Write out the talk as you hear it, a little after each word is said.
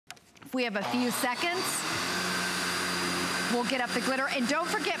We have a few seconds. We'll get up the glitter. And don't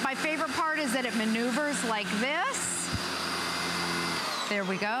forget, my favorite part is that it maneuvers like this. There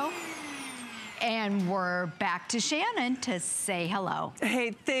we go. And we're back to Shannon to say hello.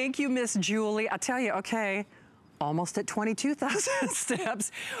 Hey, thank you, Miss Julie. I'll tell you, okay, almost at 22,000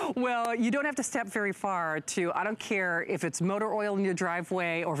 steps. Well, you don't have to step very far to, I don't care if it's motor oil in your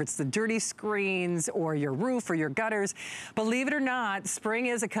driveway or if it's the dirty screens or your roof or your gutters. Believe it or not, spring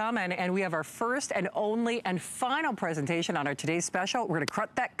is a-coming, and we have our first and only and final presentation on our today's special. We're gonna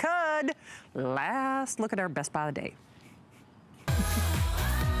cut that cud. Last look at our best buy of the day.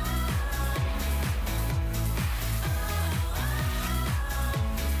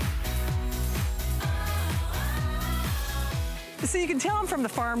 So you can tell I'm from the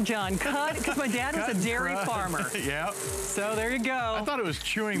farm, John. Cut, because my dad was a dairy farmer. Yep. So there you go. I thought it was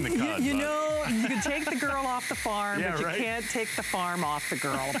chewing the cud. You know, you can take the girl off the farm, yeah, but you can't take the farm off the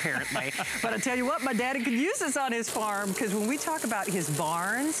girl, apparently. But I tell you what, my daddy could use this on his farm, because when we talk about his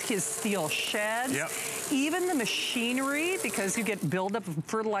barns, his steel sheds, yep. even the machinery, because you get buildup of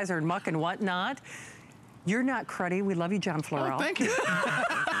fertilizer and muck and whatnot, you're not cruddy. We love you, John Florell. Oh, thank you.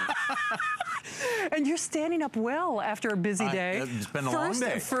 And you're standing up well after a busy day. It's been a long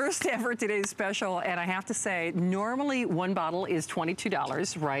day. First ever today's special, and I have to say, normally one bottle is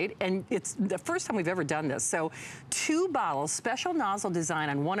 $22, right? And it's the first time we've ever done this. So 2 bottles, special nozzle design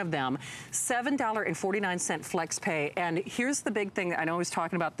on one of them, $7.49 flex pay. And here's the big thing, I know I was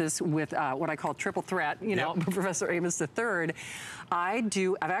talking about this with what I call triple threat, you know, yep. Professor Amos III.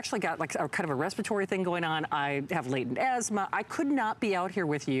 I've actually got like a kind of a respiratory thing going on. I have latent asthma. I could not be out here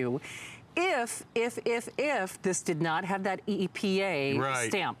with you if this did not have that EPA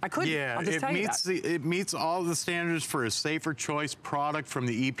stamp. I couldn't. Yeah, I'll just tell you that. It meets all the standards for a safer choice product from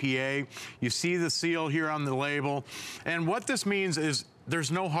the EPA. You see the seal here on the label. And what this means is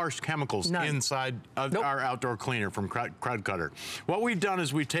there's no harsh chemicals inside of our outdoor cleaner from Crud Cutter. What we've done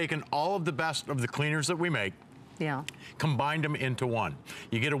is we've taken all of the best of the cleaners that we make, combined them into one.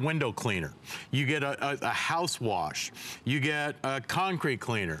 You get a window cleaner. You get a house wash. You get a concrete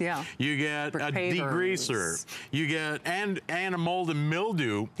cleaner. You get a degreaser. You get, and a mold and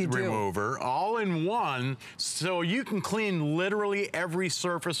mildew remover, all in one, so you can clean literally every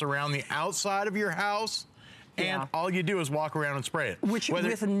surface around the outside of your house. And all you do is walk around and spray it.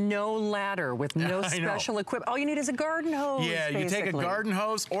 With no ladder, with no special equipment. All you need is a garden hose, Yeah, you take a garden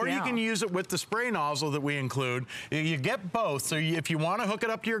hose, or you can use it with the spray nozzle that we include. You get both, so if you want to hook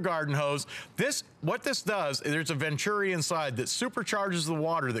it up to your garden hose, what this does, there's a Venturi inside that supercharges the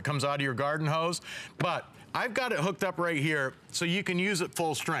water that comes out of your garden hose, but I've got it hooked up right here so you can use it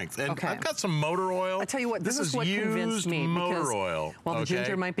full strength. And I've got some motor oil. I tell you what, this is what convinced me. Motor oil. While the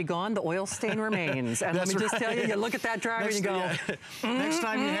ginger might be gone, the oil stain remains. And let me just tell you, you look at that driver and you go, next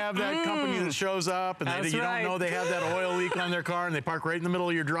time you have that company that shows up and you don't know they have that oil leak on their car and they park right in the middle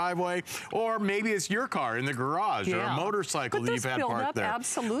of your driveway, or maybe it's your car in the garage or a motorcycle that you've had parked there.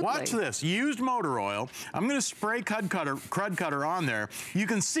 Absolutely. Watch this, used motor oil. I'm gonna spray Crud Cutter on there. You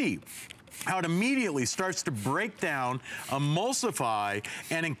can see how it immediately starts to break down, emulsify,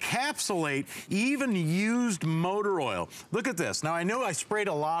 and encapsulate even used motor oil. Look at this. Now, I know I sprayed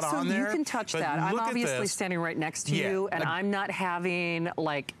a lot on there. So you can touch that. I'm obviously standing right next to you, and I'm not having,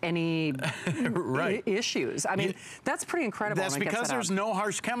 like, any issues. I mean, that's pretty incredible. That's because there's no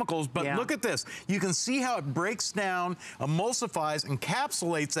harsh chemicals, but look at this. You can see how it breaks down, emulsifies,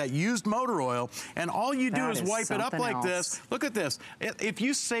 encapsulates that used motor oil, and all you do is wipe it up like this. Look at this. If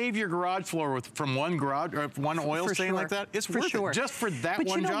you save your garage floor from one oil stain like that, it's worth it just for that one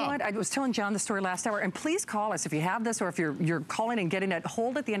job. But you know what? I was telling John the story last hour, and please call us if you have this, or if you're calling and getting it.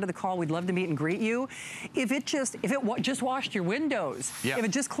 Hold at the end of the call. We'd love to meet and greet you. If it just washed your windows, if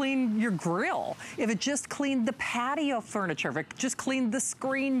it just cleaned your grill, if it just cleaned the patio furniture, if it just cleaned the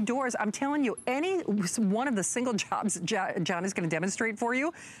screen doors, I'm telling you, any one of the single jobs John is going to demonstrate for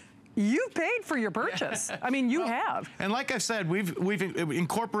you, you've paid for your purchase. I mean, you have. And like I said, we've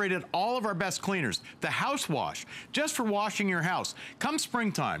incorporated all of our best cleaners. The house wash, just for washing your house. Come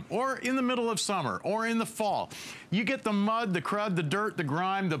springtime, or in the middle of summer, or in the fall, you get the mud, the crud, the dirt, the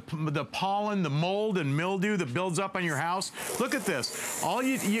grime, the pollen, the mold and mildew that builds up on your house. Look at this. What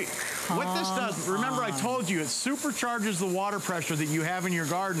this does, remember I told you, it supercharges the water pressure that you have in your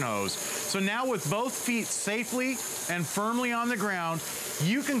garden hose. So now with both feet safely and firmly on the ground,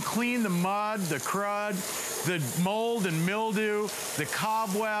 you can clean the mud, the crud, the mold and mildew, the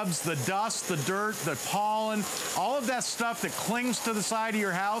cobwebs, the dust, the dirt, the pollen, all of that stuff that clings to the side of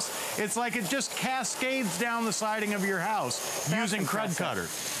your house. It's like it just cascades down the siding of your house using Crud Cutter.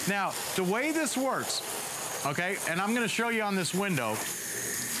 Now, the way this works, okay, and I'm gonna show you on this window,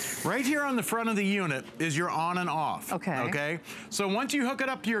 Right here on the front of the unit is your on and off. Okay. Okay? So once you hook it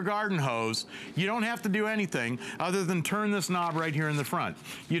up to your garden hose, you don't have to do anything other than turn this knob right here in the front.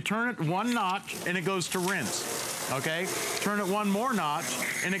 You turn it one notch and it goes to rinse. Okay? Turn it one more notch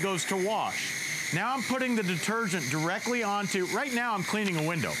and it goes to wash. Now I'm putting the detergent directly onto, right now I'm cleaning a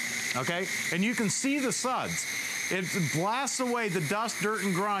window. Okay? And you can see the suds. It blasts away the dust, dirt,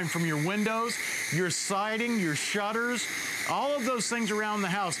 and grime from your windows, your siding, your shutters, all of those things around the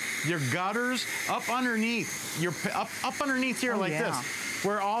house, your gutters, up underneath, up underneath here like this,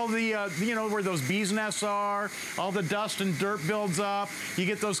 where all the, you know, where those bees nests are, all the dust and dirt builds up, you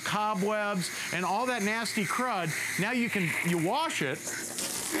get those cobwebs and all that nasty crud. Now you wash it,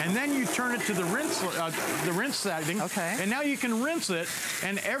 and then you turn it to the rinse setting. Okay. And now you can rinse it,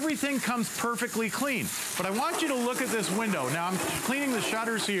 and everything comes perfectly clean. But I want you to look at this window. Now I'm cleaning the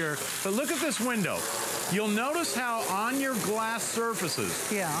shutters here, but look at this window. You'll notice how on your glass surfaces,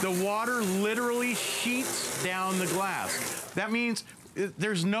 the water literally sheets down the glass. That means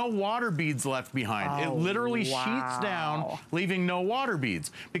there's no water beads left behind. It literally sheets down, leaving no water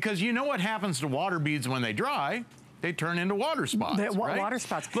beads. Because you know what happens to water beads when they dry? They turn into water spots, right? Water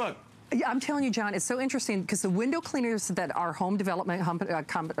spots. Look. I'm telling you, John, it's so interesting because the window cleaners that our home development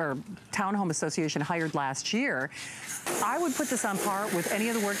or townhome association hired last year, I would put this on par with any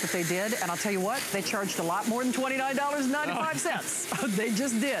of the work that they did, and I'll tell you what, they charged a lot more than $29.95. They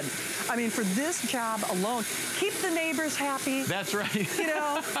just did. I mean, for this job alone, keep the neighbors happy. That's right. You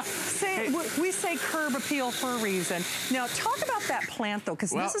know, we say curb appeal for a reason. Now, talk about that plant, though,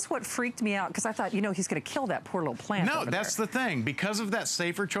 because this is what freaked me out, because I thought, you know, he's going to kill that poor little plant. No, that's the thing. Because of that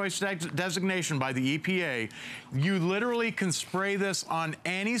safer choice designation by the EPA, you literally can spray this on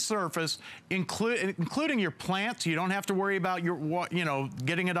any surface, including your plants. You don't have to worry about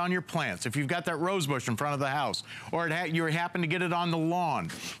getting it on your plants. If you've got that rose bush in front of the house, or you happen to get it on the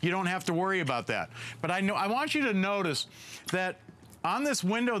lawn, you don't have to worry about that. But I want you to notice that on this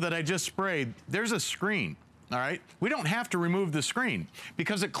window that I just sprayed, there's a screen. All right, we don't have to remove the screen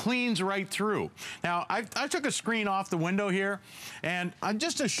because it cleans right through. Now, I took a screen off the window here, and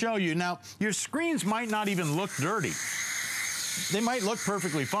just to show you, now, your screens might not even look dirty. They might look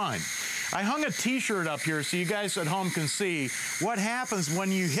perfectly fine. I hung a t-shirt up here so you guys at home can see what happens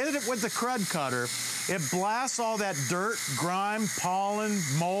when you hit it with the crud cutter. It blasts all that dirt, grime, pollen,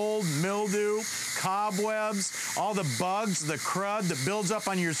 mold, mildew, cobwebs, all the bugs, the crud that builds up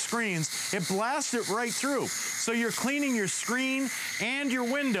on your screens. It blasts it right through. So you're cleaning your screen and your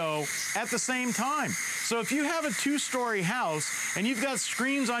window at the same time. So if you have a two-story house and you've got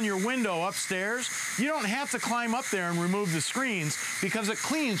screens on your window upstairs, you don't have to climb up there and remove the screens because it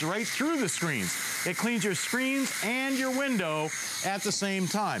cleans right through the screens. It cleans your screens and your window at the same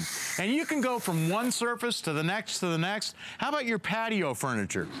time. And you can go from one surface to the next to the next. How about your patio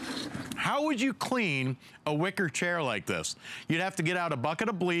furniture? How would you clean a wicker chair like this? You'd have to get out a bucket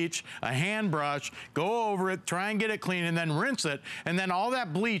of bleach, a hand brush, go over it, try and get it clean, and then rinse it. And then all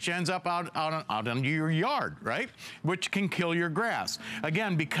that bleach ends up out into your yard, right? Which can kill your grass.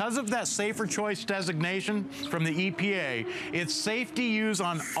 Again, because of that safer choice designation from the EPA, it's safe to use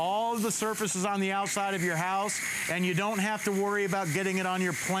on all of the surfaces on the outside of your house, and you don't have to worry about getting it on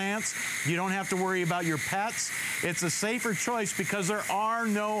your plants. You don't have to worry about your pets. It's a safer choice because there are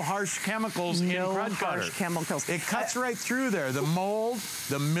no harsh chemicals in crud cutter. Chemicals. It cuts right through there. The mold,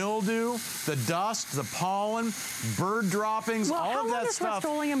 the mildew, the dust, the pollen, bird droppings, all of that stuff. How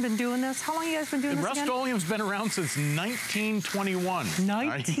long has Rust-Oleum been doing this? How long have you guys been doing this again? Rust-Oleum's been around since 1921.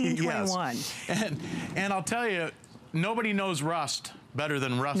 1921. Yes. And I'll tell you, nobody knows rust better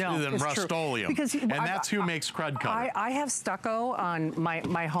than Rust-Oleum. And that's who makes crud cutter. I have stucco on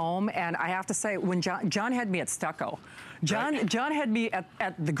my home, and I have to say, when John had me at stucco, John had me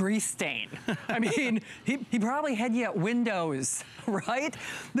at the grease stain. I mean, he probably had you at windows, right?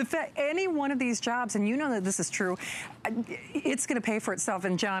 Any one of these jobs, and you know that this is true, it's going to pay for itself.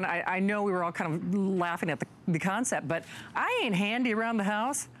 And John, I know we were all kind of laughing at the concept, but I ain't handy around the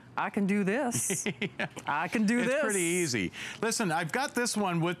house. I can do this. I can do this. It's pretty easy. Listen, I've got this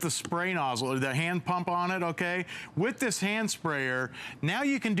one with the spray nozzle, the hand pump on it, okay? With this hand sprayer, now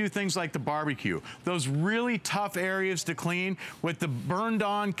you can do things like the barbecue. Those really tough areas to clean with the burned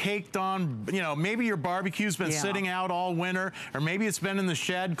on, caked on, you know, maybe your barbecue's been sitting out all winter, or maybe it's been in the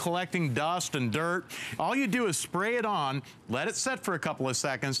shed collecting dust and dirt. All you do is spray it on, let it set for a couple of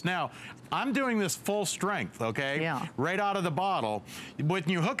seconds. Now, I'm doing this full strength, okay? Right out of the bottle. When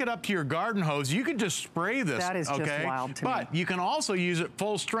you hook hook it up to your garden hose. You could just spray this. That is just wild to me. But you can also use it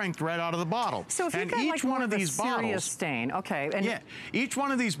full strength right out of the bottle. So if you've got like one of these serious stain, and yeah, each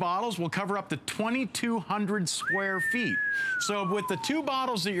one of these bottles will cover up to 2,200 square feet. So with the 2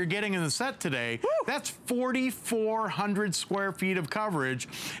 bottles that you're getting in the set today, that's 4,400 square feet of coverage,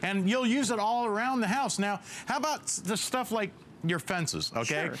 and you'll use it all around the house. Now, how about the stuff like your fences,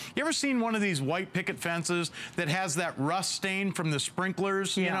 okay? Sure. You ever seen one of these white picket fences that has that rust stain from the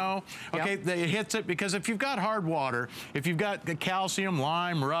sprinklers, you know? Okay, it hits it because if you've got hard water, if you've got calcium,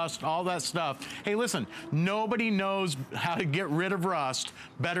 lime, rust, all that stuff, hey, listen, nobody knows how to get rid of rust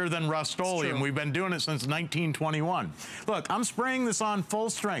better than Rust-Oleum. We've been doing it since 1921. Look, I'm spraying this on full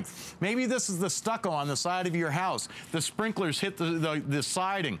strength. Maybe this is the stucco on the side of your house. The sprinklers hit the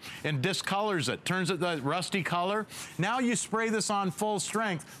siding and discolors it, turns it that rusty color. Now you spray this on full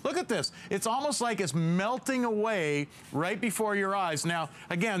strength. Look at this. It's almost like it's melting away right before your eyes. Now,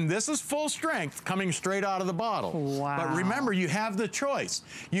 again, this is full strength coming straight out of the bottle. Wow. But remember, you have the choice.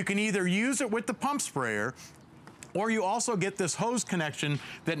 You can either use it with the pump sprayer, or you also get this hose connection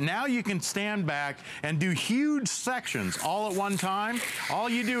that now you can stand back and do huge sections all at one time. All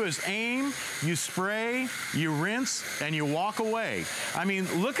you do is aim, you spray, you rinse, and you walk away. I mean,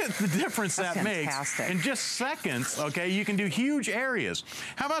 look at the difference that makes. In just seconds, okay, you can do huge areas.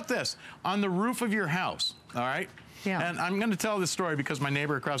 How about this? On the roof of your house, all right? Yeah. And I'm gonna tell this story because my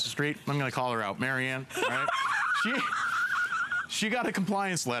neighbor across the street, I'm gonna call her out, Marianne, all right? She got a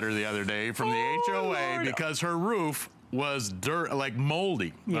compliance letter the other day from the HOA because her roof was dirt, like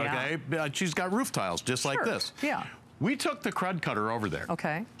moldy, okay? She's got roof tiles just like this. Yeah. We took the crud cutter over there.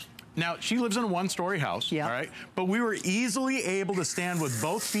 Okay. Now, she lives in a 1-story house, all right? But we were easily able to stand with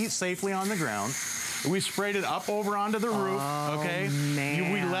both feet safely on the ground. We sprayed it up over onto the roof, okay?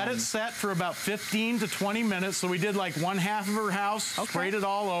 Man. We let it set for about 15 to 20 minutes. So we did like 1/2 of her house, sprayed it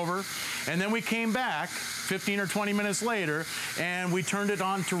all over. And then we came back 15 or 20 minutes later and we turned it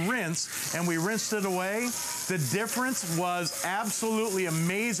on to rinse and we rinsed it away. The difference was absolutely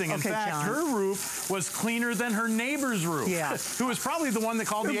amazing. In fact, her roof was cleaner than her neighbor's roof, who was probably the one that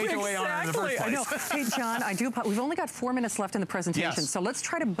called the HOA on her in the first place. I know. Hey, John, we've only got 4 minutes left in the presentation, so let's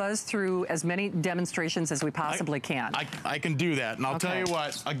try to buzz through as many demonstrations as we possibly can. I can do that, and I'll tell you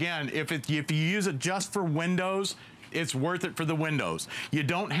what, again, if you use it just for windows, it's worth it for the windows. You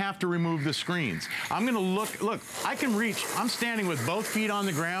don't have to remove the screens. I'm gonna look, I can reach, I'm standing with both feet on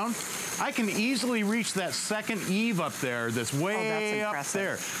the ground. I can easily reach that second eave up there that's way up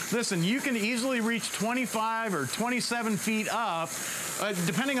there. Listen, you can easily reach 25 or 27 feet up,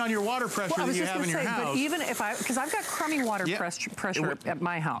 depending on your water pressure that you have in your house. But even if because I've got crummy water pressure at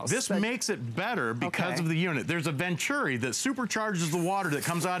my house. This makes it better because of the unit. There's a Venturi that supercharges the water that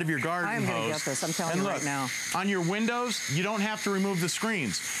comes out of your garden hose. I'm gonna get this, I'm telling you right now. On your windows, you don't have to remove the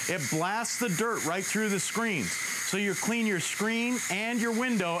screens. It blasts the dirt right through the screens. So you clean your screen and your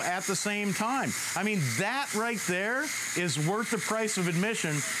window at the same time. I mean, that right there is worth the price of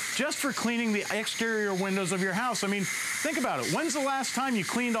admission just for cleaning the exterior windows of your house. I mean, think about it. When's the last time you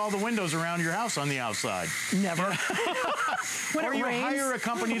cleaned all the windows around your house on the outside? Never. Or you hire a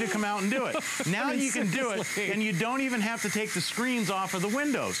company to come out and do it. Now you can do it, and you don't even have to take the screens off of the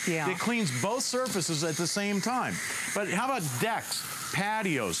windows. It cleans both surfaces at the same time. But how about decks,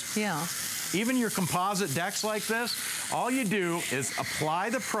 patios? Yeah. Even your composite decks like this, all you do is apply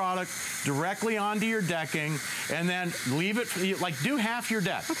the product directly onto your decking and then leave it, like do half your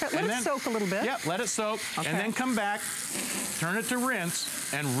deck. Okay, let it soak a little bit. Yeah, let it soak, and then come back, turn it to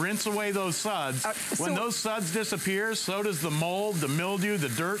rinse, and rinse away those suds. When those suds disappear, so does the mold, the mildew, the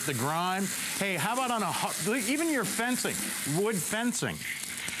dirt, the grime. Hey, how about on even your fencing, wood fencing.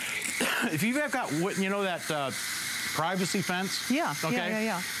 If you've got wood, you know that, privacy fence? Yeah,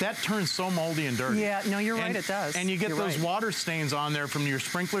 That turns so moldy and dirty. Yeah, no, you're right, it does. And you get those water stains on there from your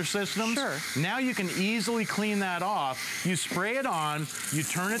sprinkler systems. Sure. Now you can easily clean that off. You spray it on, you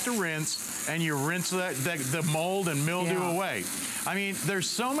turn it to rinse, and you rinse the mold and mildew away. I mean, there's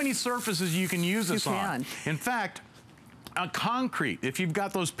so many surfaces you can use this on. In fact, concrete, if you've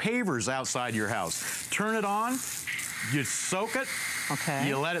got those pavers outside your house, turn it on, you soak it,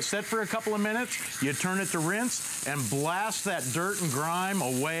 you let it sit for a couple of minutes, you turn it to rinse, and blast that dirt and grime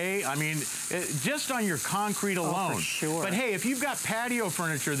away. I mean, just on your concrete alone. For sure. But hey, if you've got patio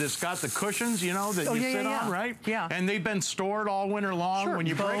furniture that's got the cushions, you know, that you sit on, right? Yeah. And they've been stored all winter long. When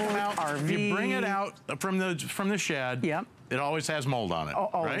you bring them out, you bring it out from the shed, it always has mold on it,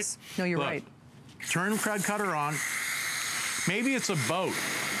 right? No, you're right. Turn crud cutter on. Maybe it's a boat.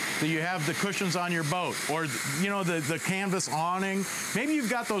 that you have the cushions on your boat, or you know, the canvas awning. Maybe you've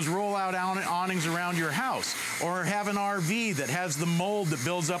got those roll-out awnings around your house, or have an RV that has the mold that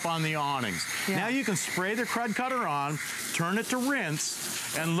builds up on the awnings. Yeah. Now you can spray the crud cutter on, turn it to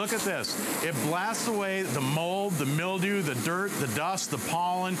rinse, and look at this. It blasts away the mold, the mildew, the dirt, the dust, the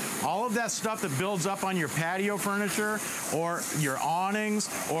pollen, all of that stuff that builds up on your patio furniture or your awnings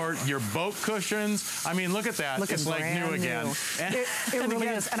or your boat cushions. I mean, look at that. It's like new again. And it really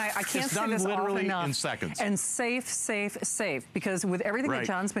is. And I can't say this literally often enough. in seconds. And safe, safe, safe. Because with everything that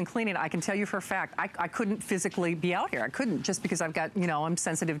John's been cleaning, I can tell you for a fact, I couldn't physically be out here. I couldn't, just because I've got, you know, I'm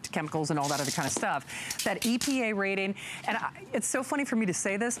sensitive to chemicals and all that other kind of stuff. That EPA rating, and it's so funny for me to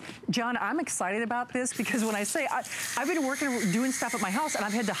say this, John, I'm excited about this because when I say, I've been doing stuff at my house and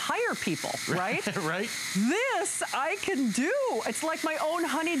I've had to hire people, right? Right. This I can do. It's like my own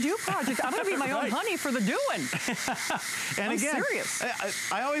honey-do project. I'm gonna be my own honey for the doing. And I'm again, serious.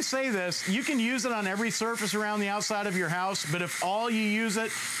 I always say this, you can use it on every surface around the outside of your house, but if all you use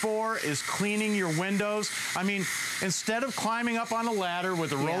it for is cleaning your windows, I mean, instead of climbing up on a ladder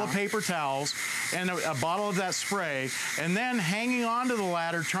with a roll of paper towels and a bottle of that spray, and then hanging onto the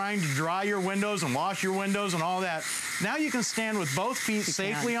ladder trying to dry your windows and wash your windows and all that, now you can stand with both feet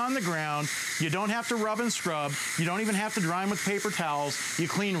safely on the ground. You don't have to rub and scrub. You don't even have to dry them with paper towels. You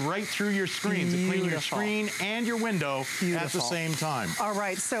clean right through your screens. You clean your screen and your window at the same time. All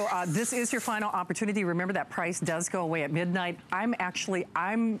right, so this is your final opportunity. Remember, that price does go away at midnight. I'm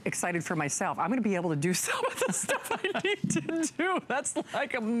excited for myself. I'm gonna be able to do some of the stuff I need to do. That's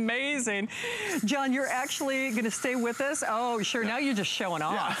like amazing. John, you're actually gonna stay with us? Oh, sure, now you're just showing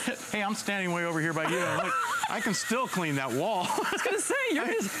off. Yeah. Hey, I'm standing way over here by you. Look, I can still clean that wall. I was gonna say,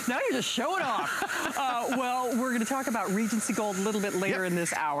 now you're just showing off. Well, we're gonna talk about Regency Gold a little bit later in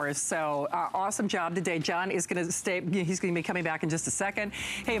this hour. So awesome job today. John is gonna stay, he's gonna be coming back in just a second.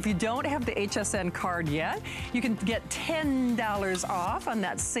 Hey, if you don't have the HSN card yet, you can get $10 off on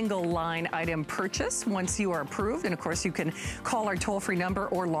that single line item purchase once you are approved. And of course, you can call our toll-free number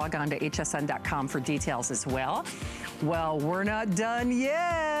or log on to hsn.com for details as well. Well, we're not done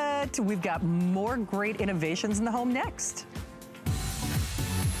yet. We've got more great innovations in the home next.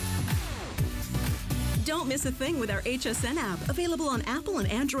 Don't miss a thing with our HSN app, available on Apple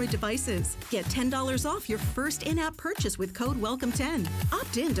and Android devices. Get $10 off your first in-app purchase with code WELCOME10.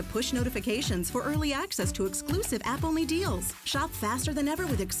 Opt in to push notifications for early access to exclusive app-only deals. Shop faster than ever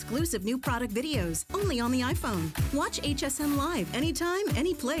with exclusive new product videos, only on the iPhone. Watch HSN Live anytime,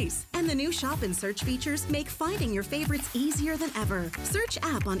 any place. And the new Shop and Search features make finding your favorites easier than ever. Search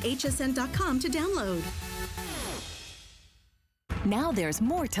app on hsn.com to download. Now there's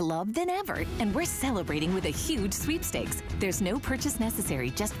more to love than ever, and we're celebrating with a huge sweepstakes. There's no purchase necessary.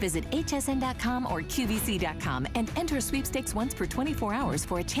 Just visit hsn.com or qvc.com and enter sweepstakes once per 24 hours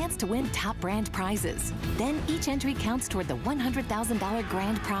for a chance to win top brand prizes. Then each entry counts toward the $100,000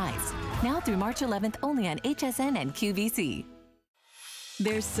 grand prize. Now through March 11th, only on HSN and QVC.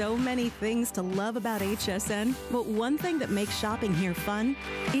 There's so many things to love about HSN, but one thing that makes shopping here fun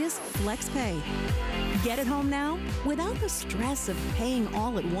is FlexPay. Get it home now without the stress of paying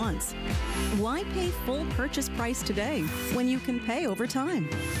all at once. Why pay full purchase price today when you can pay over time?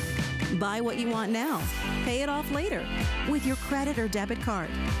 Buy what you want now, pay it off later with your credit or debit card.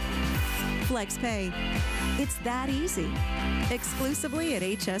 FlexPay. It's that easy. Exclusively at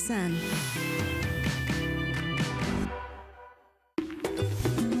HSN.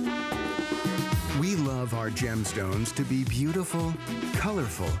 We love our gemstones to be beautiful,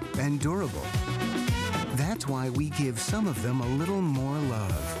 colorful, and durable. That's why we give some of them a little more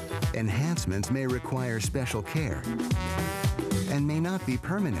love. Enhancements may require special care and may not be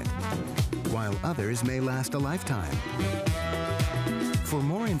permanent, while others may last a lifetime. For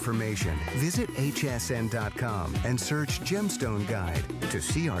more information, visit hsn.com and search Gemstone Guide to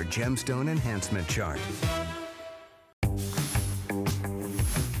see our gemstone enhancement chart.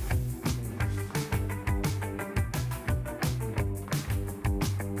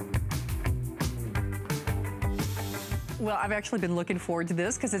 Well, I've actually been looking forward to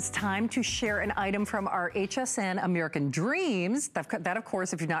this because it's time to share an item from our HSN American Dreams. That, of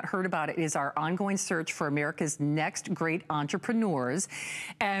course, if you've not heard about it, is our ongoing search for America's next great entrepreneurs.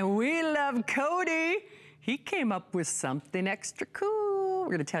 And we love Cody. He came up with something extra cool. We're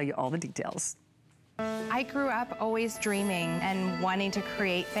going to tell you all the details. I grew up always dreaming and wanting to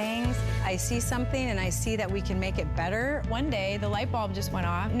create things. I see something and I see that we can make it better. One day, the light bulb just went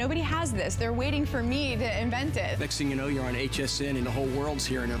off. Nobody has this. They're waiting for me to invent it. Next thing you know, you're on HSN and the whole world's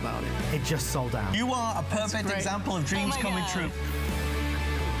hearing about it. It just sold out. You are a perfect example of dreams coming true.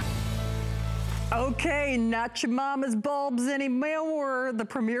 Okay, not your mama's bulbs anymore. The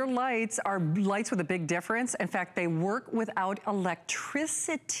Premier lights are lights with a big difference. In fact, they work without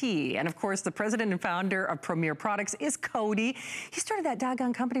electricity. And of course, the president and founder of Premier Products is Cody. He started that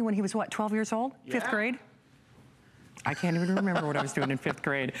doggone company when he was, what, 12 years old? Yeah. 5th grade? I can't even remember what I was doing in 5th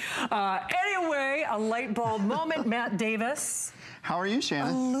grade. Anyway, a light bulb moment. Matt Davis. How are you,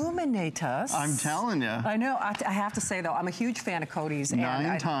 Shannon? Illuminate us. I'm telling you. I know. I have to say, though, I'm a huge fan of Cody's.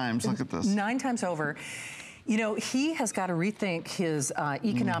 9 times. Look at this. 9 times over. You know, he has got to rethink his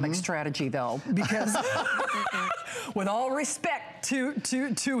economic strategy, though, because with all respect to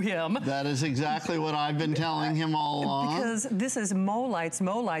him. That is exactly what I've been telling him all along. Because this is more lights,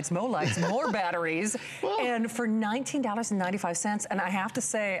 more batteries, and for $19.95. And I have to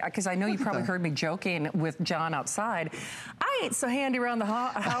say, because I know you probably heard me joking with John outside, I ain't so handy around the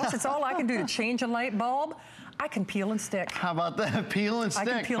house. It's all I can do to change a light bulb. I can peel and stick. How about that? Peel and stick,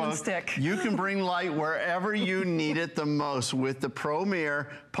 I can peel folks. and stick. You can bring light wherever you need it the most with the Premier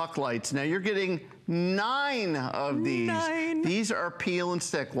puck lights. Now you're getting 9 of these. 9. These are peel and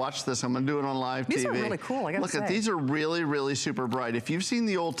stick. Watch this. I'm going to do it on live TV. These are really cool, I gotta say. Look, these are really, really super bright. If you've seen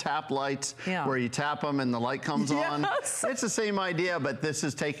the old tap lights where you tap them and the light comes on, it's the same idea, but this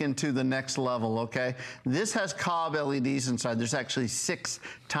is taken to the next level, okay? This has cob LEDs inside. There's actually 6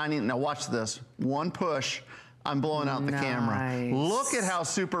 tiny, now watch this. 1 push. I'm blowing out the camera. Look at how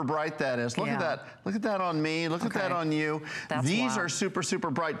super bright that is. Look at that. Look at that on me. Look at that on you. These are super, super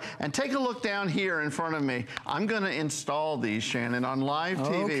bright. And take a look down here in front of me. I'm going to install these, Shannon, on live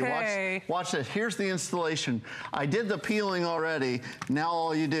TV. Watch this. Here's the installation. I did the peeling already. Now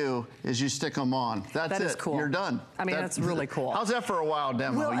all you do is you stick them on. That's it. That is cool. You're done. I mean, that's really cool. How's that for a wow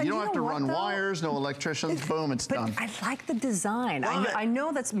demo? Well, you don't have to run wires, no electricians. Boom, it's done. I like the design. I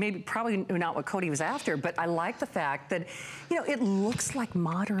know that's probably not what Cody was after, but I like the fact that, you know, it looks like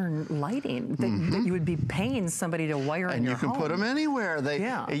modern lighting that you would be paying somebody to wire in your home. And you can put them anywhere.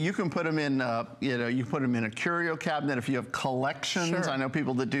 You can put them in, you know, you put them in a curio cabinet if you have collections. I know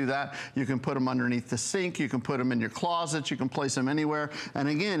people that do that. You can put them underneath the sink. You can put them in your closets. You can place them anywhere. And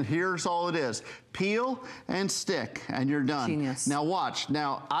again, here's all it is. Peel and stick, and you're done. Genius. Now watch.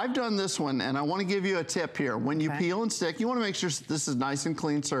 Now, I've done this one, and I want to give you a tip here. When you peel and stick, you want to make sure this is nice and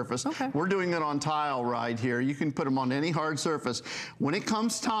clean surface. We're doing it on tile right here. You can put them on any hard surface. When it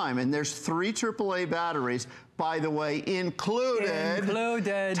comes time, and there's 3 AAA batteries, by the way,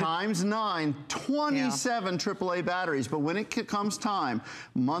 included times 9, 27 AAA batteries. But when it comes time,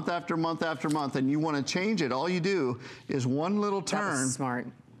 month after month after month, and you want to change it, all you do is one little turn. That's smart.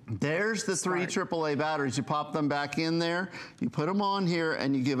 There's the 3 AAA batteries. You pop them back in there, you put them on here,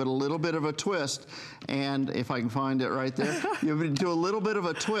 and you give it a little bit of a twist. And if I can find it right there, you do a little bit of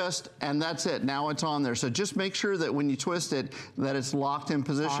a twist, and that's it. Now it's on there. So just make sure that when you twist it, that it's locked in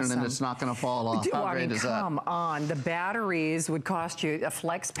position and it's not going to fall off. How great is that? Come on. The batteries would cost you a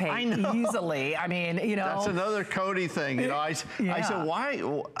flex pay easily. I mean, you know. That's another Cody thing. You know, I said, why?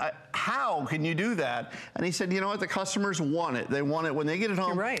 How can you do that? And he said, you know what? The customers want it. They want it when they get it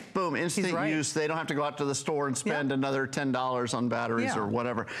home. You're right. Boom, instant use. They don't have to go out to the store and spend another $10 on batteries or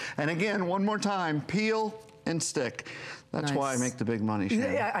whatever. And again, one more time, peel and stick. That's why I make the big money,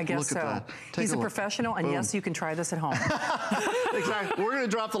 Shannon. Yeah, I guess look so. At that. He's a professional, and yes, you can try this at home. Exactly. We're going to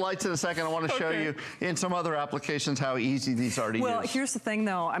drop the lights in a second. I want to show you in some other applications how easy these are to use. Well, here's the thing,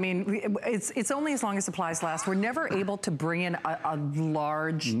 though. I mean, it's only as long as supplies last. We're never able to bring in a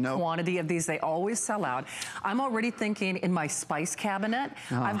large quantity of these. They always sell out. I'm already thinking in my spice cabinet.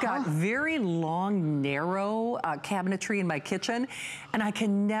 I've got very long, narrow cabinetry in my kitchen, and I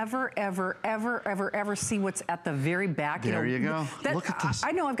can never, ever, ever, ever, ever see what's at the very back. There you go. Look at this.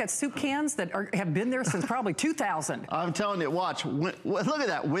 I know I've got soup cans that have been there since probably 2000. I'm telling you, watch. Look at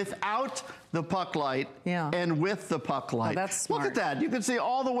that. Without the puck light and with the puck light. Oh, that's smart. Look at that. You can see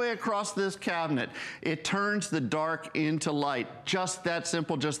all the way across this cabinet. It turns the dark into light. Just that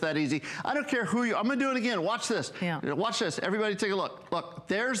simple, just that easy. I don't care who you are. I'm going to do it again. Watch this. Watch this. Everybody take a look. Look,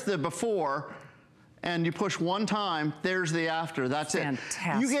 there's the before. And you push one time, there's the after. That's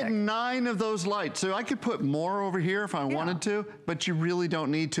fantastic. You get 9 of those lights. So I could put more over here if I wanted to, but you really don't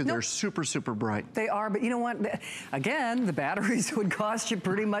need to. They're super, super bright. They are, but you know what? Again, the batteries would cost you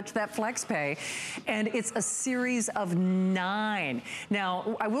pretty much that flex pay. And it's a series of 9.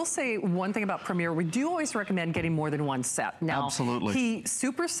 Now, I will say one thing about Premier. We do always recommend getting more than 1 set. Now, he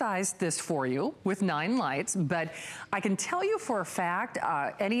supersized this for you with 9 lights, but I can tell you for a fact,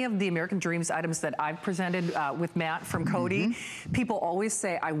 any of the American Dreams items that I I've presented with Matt from Cody, people always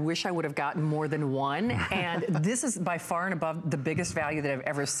say, I wish I would have gotten more than one. And this is by far and above the biggest value that I've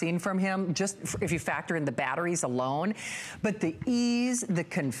ever seen from him, just if you factor in the batteries alone. But the ease, the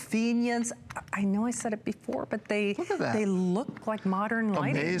convenience, I know I said it before, but they look like modern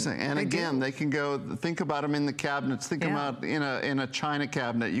lighting. Amazing. And again, they can go, think about them in the cabinets, think about in a china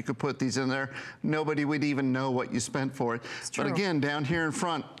cabinet, you could put these in there. Nobody would even know what you spent for it. But again, down here in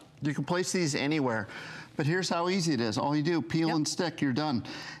front, you can place these anywhere. But here's how easy it is. All you do, peel and stick, you're done.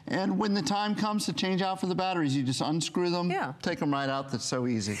 And when the time comes to change out for the batteries, you just unscrew them, take them right out. That's so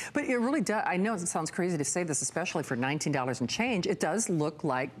easy. But it really does, I know it sounds crazy to say this, especially for $19 and change, it does look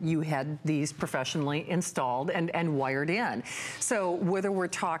like you had these professionally installed and wired in. So whether we're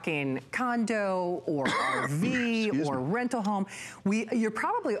talking condo or RV or rental home, you're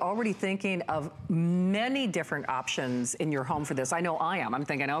probably already thinking of many different options in your home for this. I know I am. I'm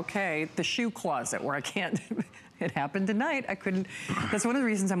thinking, okay, the shoe closet where I can't it happened tonight. I couldn't, that's one of the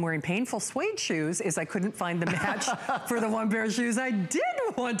reasons I'm wearing painful suede shoes is I couldn't find the match for the one pair of shoes I did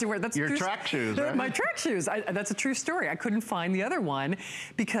want to wear. That's your track shoes, right? My track shoes. That's a true story. I couldn't find the other one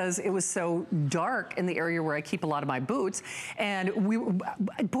because it was so dark in the area where I keep a lot of my boots. And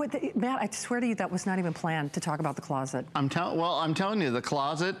Matt, I swear to you, that was not even planned to talk about the closet. I'm telling you, the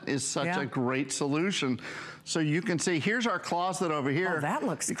closet is such a great solution. So you can see, here's our closet over here. Oh, that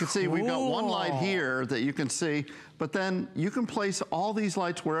looks cool. You can see we've got one light here that you can see, but then you can place all these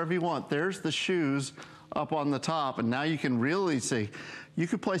lights wherever you want. There's the shoes up on the top, and now you can really see. You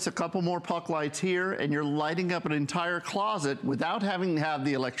could place a couple more puck lights here, and you're lighting up an entire closet without having to have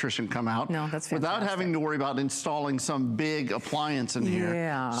the electrician come out. No, that's fantastic. Without having to worry about installing some big appliance in here.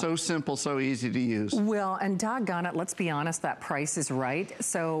 Yeah. So simple, so easy to use. Well, and doggone it, let's be honest, that price is right.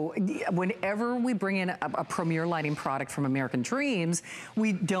 So whenever we bring in a premier lighting product from American Dreams,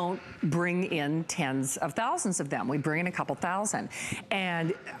 we don't bring in tens of thousands of them. We bring in a couple thousand.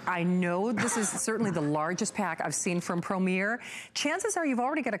 And I know this is certainly the largest pack I've seen from Premier. Chances are you've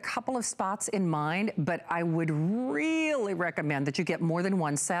already got a couple of spots in mind, but I would really recommend that you get more than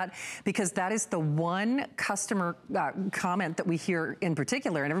one set because that is the one customer comment that we hear in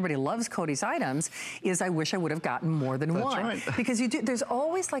particular, and everybody loves Cody's items, is I wish I would have gotten more than one. Right. Because there's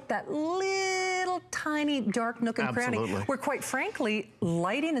always like that little tiny dark nook and cranny where quite frankly,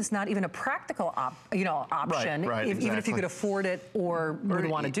 lighting is not even a practical option, even if you could afford it or would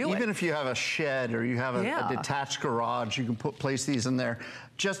want to do it. Even if you have a shed or you have a detached garage, you can place these in there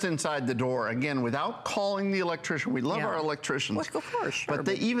just inside the door. Again, without calling the electrician. We love our electricians. Well, of course, sure, but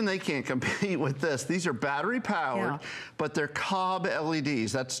even they can't compete with this. These are battery powered, but they're Cobb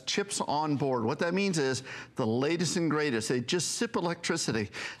LEDs. That's chips on board. What that means is the latest and greatest. They just sip electricity.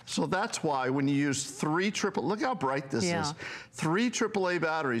 So that's why when you use look how bright this is. 3 AAA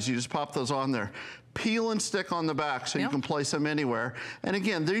batteries, you just pop those on there. Peel and stick on the back so you can place them anywhere. And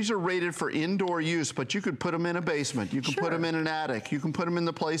again, these are rated for indoor use, but you could put them in a basement. You can put them in an attic. You can put them in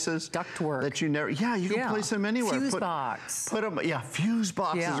the places ductwork that you never. Yeah, you can place them anywhere. Fuse box. Put them. Yeah, fuse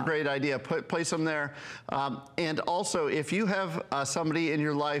box is a great idea. Place them there. And also, if you have somebody in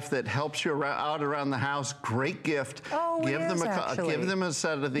your life that helps you out around the house, great gift. Oh, give them a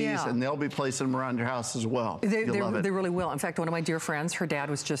set of these, and they'll be placing them around your house as well. They really will. In fact, one of my dear friends, her dad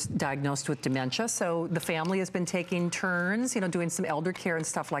was just diagnosed with dementia. So the family has been taking turns, doing some elder care and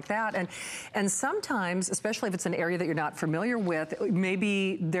stuff like that. And sometimes, especially if it's an area that you're not familiar with,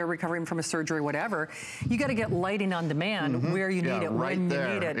 maybe they're recovering from a surgery or whatever, you got to get lighting on demand where you need it, when you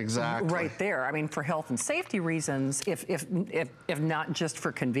need it. Exactly. Right there. I mean, for health and safety reasons, if not just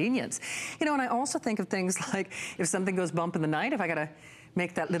for convenience. And I also think of things like if something goes bump in the night, if I got to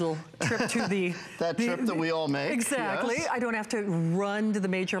make that little trip to the... trip that we all make. Exactly. Yes. I don't have to run to the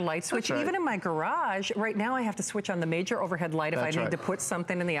major light switch. Right. Even in my garage, right now I have to switch on the major overhead light if I need to put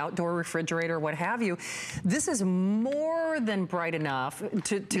something in the outdoor refrigerator or what have you. This is more than bright enough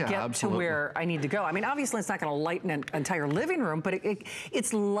to get to where I need to go. I mean, obviously it's not going to lighten an entire living room, but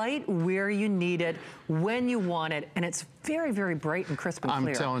it's light where you need it, when you want it, and it's very, very bright and crisp and clear.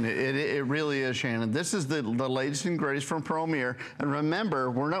 I'm telling you, it really is, Shannon. This is the latest and greatest from Premier. And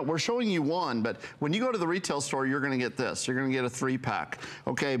remember, we're showing you one, but when you go to the retail store, you're going to get this. You're going to get a 3-pack.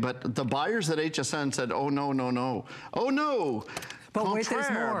 Okay, but the buyers at HSN said, oh, no, no, no. Oh, no. But wait, there's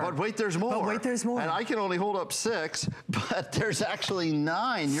more. But wait, there's more. But wait, there's more. And I can only hold up 6, but there's actually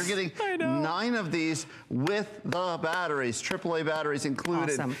 9. You're getting 9 of these with the batteries, AAA batteries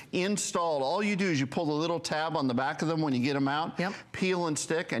included, installed. All you do is you pull the little tab on the back of them when you get them out, peel and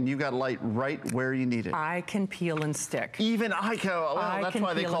stick, and you got light right where you need it. I can peel and stick. Even I can. Well, that's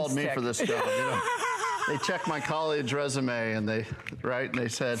why they called me for this job. they checked my college resume and they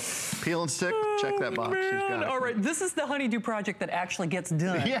said, peel and stick, check that box. Man. She's got it. All right, this is the honeydew project that actually gets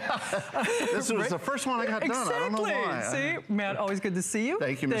done. Yeah, this was the first one I got done. I don't know why. See, Matt, always good to see you.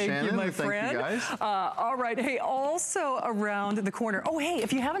 Thank you, Ms. Shannon. Thank you, my friend. Thank you, guys. All right, hey, also around the corner. Oh, hey,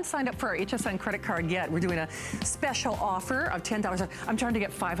 if you haven't signed up for our HSN credit card yet, we're doing a special offer of $10. I'm trying to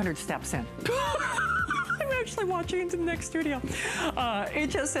get 500 steps in. I'm actually watching into the next studio.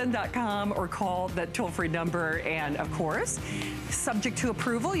 HSN.com or call that toll-free number. And of course, subject to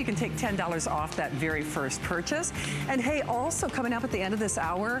approval, you can take $10 off that very first purchase. And hey, also coming up at the end of this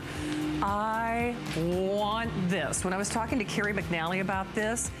hour, I want this. When I was talking to Carrie McNally about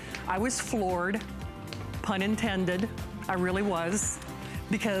this, I was floored, pun intended. I really was.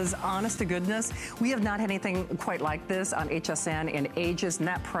 Because honest to goodness, we have not had anything quite like this on HSN in ages, and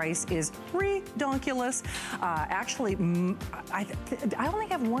that price is redonkulous. Actually, I only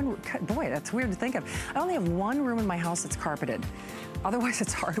have one, boy, that's weird to think of. I only have one room in my house that's carpeted. Otherwise,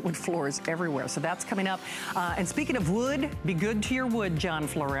 it's hardwood floors everywhere. So that's coming up. And speaking of wood, be good to your wood, John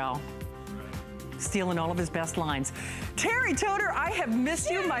Florell. Stealing all of his best lines. Terry Toter, I have missed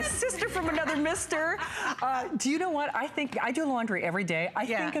you. My sister from another mister. Do you know what? I think I do laundry every day. I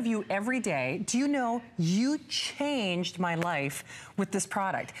think of you every day. Do you know you changed my life with this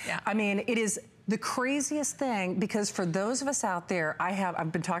product? Yeah. I mean, it is the craziest thing because for those of us out there,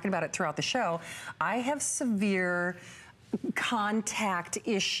 I've been talking about it throughout the show. I have severe contact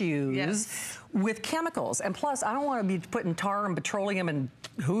issues with chemicals. And plus, I don't want to be putting tar and petroleum and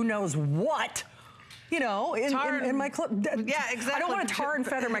who knows what, you know, in my clothes. Yeah, exactly. I don't want to tar and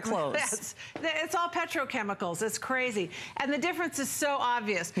feather my clothes. Yes. It's all petrochemicals. It's crazy. And the difference is so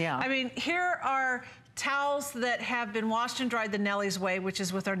obvious. Yeah. I mean, here are towels that have been washed and dried the Nellie's way, which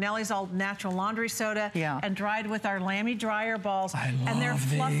is with our Nellie's All Natural Laundry Soda, and dried with our Lamy dryer balls. And they're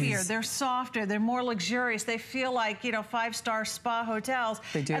fluffier, they're softer, they're more luxurious. They feel like, you know, 5-star spa hotels.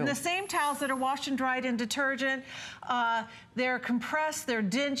 They do. And the same towels that are washed and dried in detergent, they're compressed, they're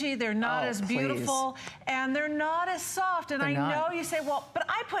dingy, they're not as beautiful, and they're not as soft. And I know you say, well, but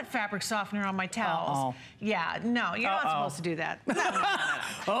I put fabric softener on my towels. Yeah, no, you're not supposed to do that.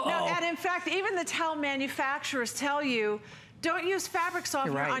 No, and in fact, even the towel manufacturers tell you, don't use fabric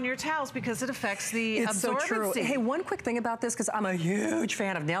softener on your towels because it affects the absorbency. So true. Hey, one quick thing about this, because I'm a huge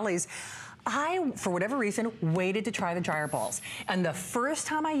fan of Nellie's. I, for whatever reason, waited to try the dryer balls. And the first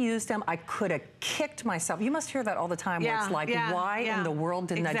time I used them, I could have kicked myself. You must hear that all the time where it's like, why in the world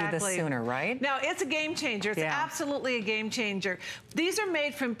didn't I do this sooner, right? No, it's a game changer. It's absolutely a game changer. These are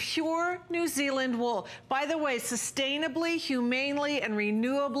made from pure New Zealand wool. By the way, sustainably, humanely, and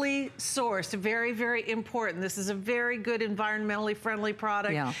renewably sourced. Very, very important. This is a very good environmentally friendly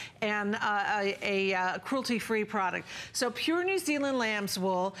product and a cruelty-free product. So pure New Zealand lamb's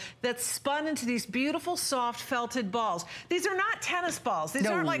wool that's spun into these beautiful soft felted balls. These are not tennis balls. These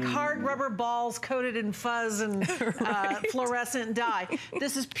aren't like hard rubber balls coated in fuzz and fluorescent dye.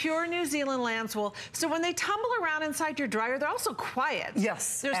 This is pure New Zealand lamb's wool. So when they tumble around inside your dryer, they're also quiet.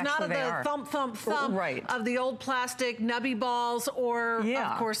 Yes, there's not the thump, thump, thump of the old plastic nubby balls or,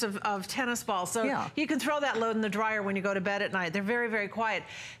 of course, of tennis balls. So you can throw that load in the dryer when you go to bed at night. They're very, very quiet.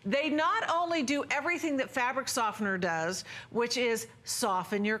 They not only do everything that fabric softener does, which is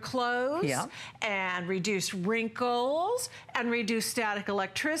soften your clothes, and reduce wrinkles and reduce static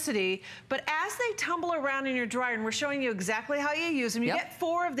electricity. But as they tumble around in your dryer, and we're showing you exactly how you use them, you get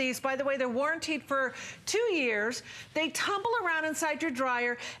 4 of these. By the way, they're warranted for 2 years. They tumble around inside your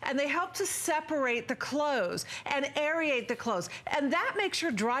dryer and they help to separate the clothes and aerate the clothes. And that makes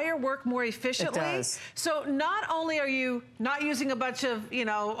your dryer work more efficiently. It does. So not only are you not using a bunch of, you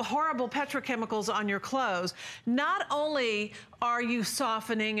know, horrible petrochemicals on your clothes, not only are you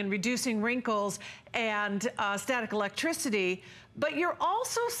softening and reducing wrinkles and static electricity, but you're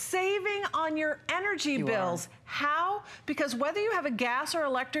also saving on your energy bills. How? Because whether you have a gas or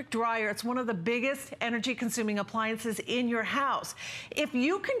electric dryer, it's one of the biggest energy consuming appliances in your house. If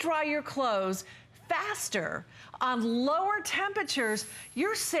you can dry your clothes faster on lower temperatures,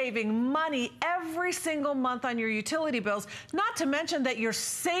 you're saving money every single month on your utility bills, not to mention that you're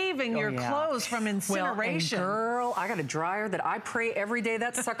saving your clothes from incineration. Well, and girl, I got a dryer that I pray every day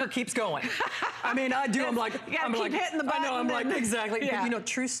that sucker keeps going. I mean, I do. I'm like, I'm like, hitting the button. I know, I'm like, exactly. But, you know,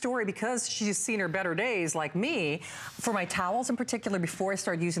 true story, because she's seen her better days like me, for my towels in particular, before I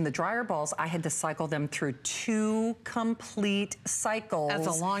started using the dryer balls, I had to cycle them through 2 complete cycles. That's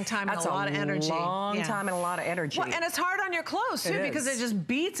a long time and a lot of energy. Long time and a lot of energy. energy. Well, and it's hard on your clothes, too, because it just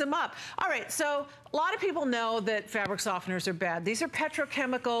beats them up. All right, so a lot of people know that fabric softeners are bad. These are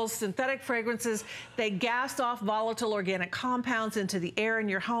petrochemicals, synthetic fragrances. They gas off volatile organic compounds into the air in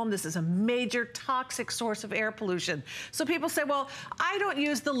your home. This is a major toxic source of air pollution. So people say, well, I don't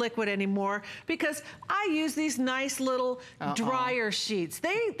use the liquid anymore because I use these nice little dryer sheets.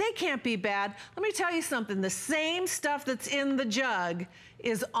 They can't be bad. Let me tell you something. The same stuff that's in the jug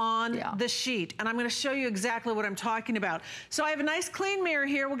is on the sheet. And I'm gonna show you exactly what I'm talking about. So I have a nice clean mirror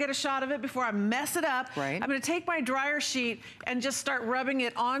here. We'll get a shot of it before I mess it up. Right. I'm gonna take my dryer sheet and just start rubbing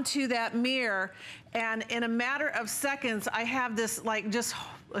it onto that mirror. And in a matter of seconds, I have this like just,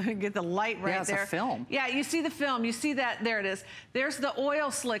 get the light right there. Yeah, it's a film. Yeah, you see the film, you see that, there it is. There's the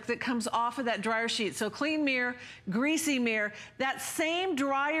oil slick that comes off of that dryer sheet. So clean mirror, greasy mirror, that same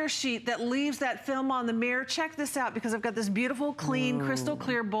dryer sheet that leaves that film on the mirror. Check this out because I've got this beautiful, clean, crystal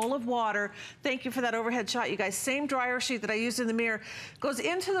clear bowl of water. Thank you for that overhead shot, you guys. Same dryer sheet that I used in the mirror goes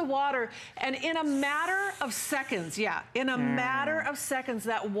into the water, and in a matter of seconds, in a matter of seconds,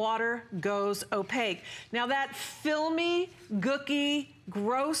 that water goes opaque. Now that filmy, gooky,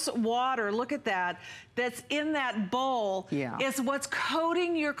 gross water, look at that, that's in that bowl is what's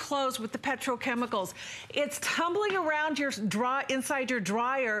coating your clothes with the petrochemicals. It's tumbling around your inside your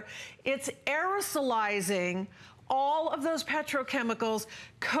dryer. It's aerosolizing all of those petrochemicals,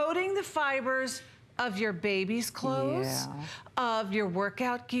 coating the fibers of your baby's clothes, of your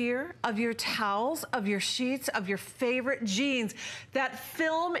workout gear, of your towels, of your sheets, of your favorite jeans. That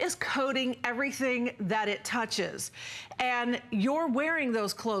film is coating everything that it touches. And you're wearing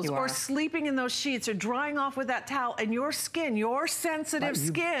those clothes or sleeping in those sheets or drying off with that towel, and your skin, your sensitive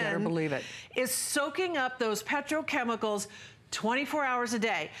skin, better believe it, is soaking up those petrochemicals 24 hours a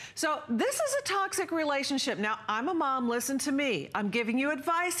day. So this is a toxic relationship. Now, I'm a mom, listen to me. I'm giving you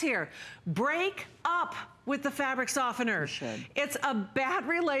advice here. Break up with the fabric softener. It's a bad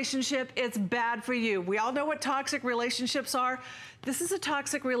relationship. It's bad for you. We all know what toxic relationships are. This is a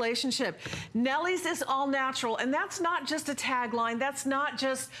toxic relationship. Nellie's is all natural, and that's not just a tagline. That's not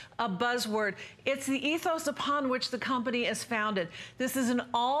just a buzzword. It's the ethos upon which the company is founded. This is an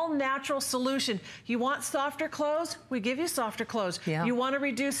all-natural solution. You want softer clothes? We give you softer clothes. You want to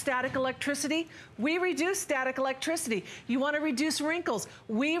reduce static electricity? We reduce static electricity. You want to reduce wrinkles?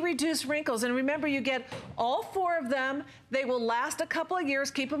 We reduce wrinkles. And remember, you get all 4 of them. They will last a couple of years.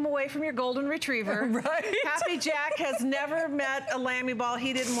 Keep them away from your golden retriever. Happy Jack has never met a lammy ball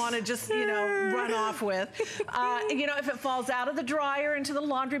he didn't want to just, you know, run off with. You know, if it falls out of the dryer into the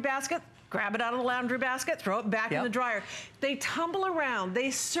laundry basket, grab it out of the laundry basket, throw it back in the dryer. They tumble around,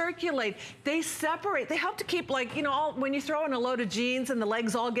 they circulate, they separate. They help to keep, like, you know, when you throw in a load of jeans and the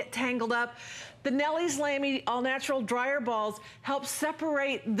legs all get tangled up, the Nellie's Lammy all-natural dryer balls help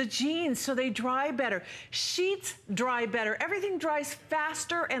separate the jeans so they dry better. Sheets dry better. Everything dries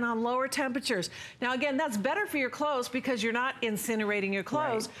faster and on lower temperatures. Now, again, that's better for your clothes because you're not incinerating your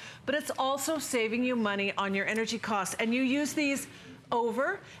clothes, but it's also saving you money on your energy costs. And you use these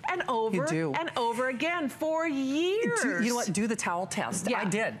over and over and over again for years. You know what? Do the towel test. I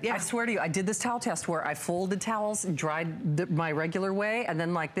did. I swear to you, I did this towel test where I folded towels, dried my regular way, and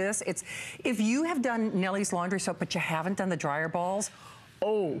then like this. It's, if you have done Nellie's laundry soap, but you haven't done the dryer balls,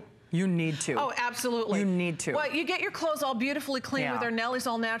 you need to. Oh, absolutely. You need to. Well, you get your clothes all beautifully clean with our Nellie's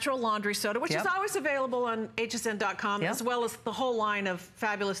All Natural Laundry Soda, which is always available on hsn.com, as well as the whole line of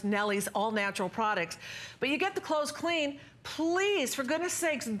fabulous Nellie's All Natural products. But you get the clothes clean. Please, for goodness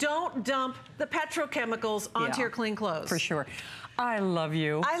sakes, don't dump the petrochemicals onto your clean clothes. For sure. I love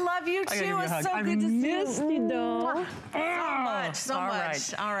you. I love you too. It's so good to see you. So much, so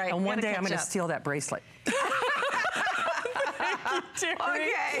much. All right. And one day I'm going to steal that bracelet. Okay.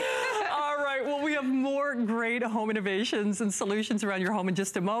 All right. Well, we have more great home innovations and solutions around your home in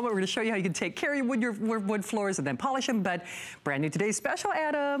just a moment. We're going to show you how you can take care of your wood floors and then polish them. But brand new today's special,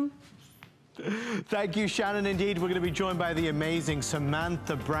 Adam. Thank you, Shannon. Indeed, we're going to be joined by the amazing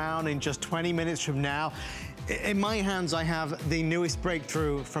Samantha Brown in just 20 minutes from now. In my hands, I have the newest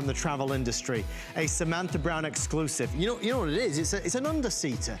breakthrough from the travel industry, a Samantha Brown exclusive. You know what it is? It's an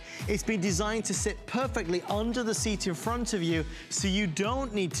under-seater. It's been designed to sit perfectly under the seat in front of you, so you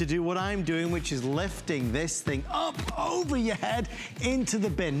don't need to do what I'm doing, which is lifting this thing up over your head into the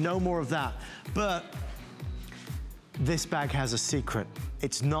bin. No more of that. But this bag has a secret.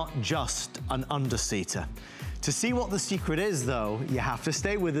 It's not just an under-seater. To see what the secret is, though, you have to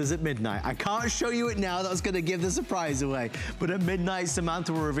stay with us at midnight. I can't show you it now. That's going to give the surprise away. But at midnight,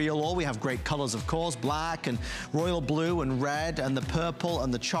 Samantha will reveal all. We have great colors, of course, black and royal blue and red and the purple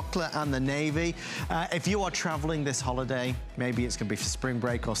and the chocolate and the navy. If you are traveling this holiday, maybe it's going to be for spring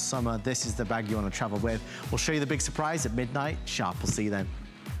break or summer, this is the bag you want to travel with. We'll show you the big surprise at midnight. Sharp. We'll see you then.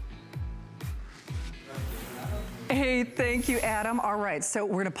 Hey, thank you, Adam. All right, so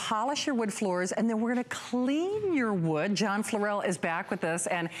we're gonna polish your wood floors and then we're gonna clean your wood. John Florell is back with us,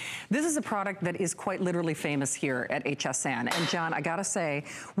 and this is a product that is quite literally famous here at HSN. And John, I gotta say,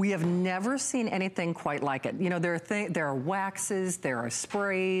 we have never seen anything quite like it. You know, there are waxes, there are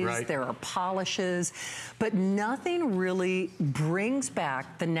sprays, right, there are polishes, but nothing really brings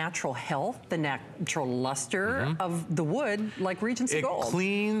back the natural health, the natural luster of the wood like Regency Gold. It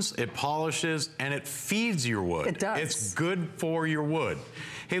cleans, it polishes, and it feeds your wood. It does. It's good for your wood.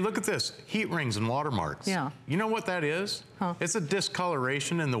 Hey, look at this, heat rings and watermarks. Yeah. You know what that is? Huh. It's a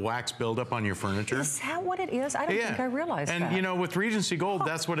discoloration in the wax buildup on your furniture. Is that what it is? I don't think I realized that. And you know, with Regency Gold,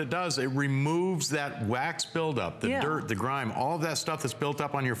 that's what it does. It removes that wax buildup, the dirt, the grime, all of that stuff that's built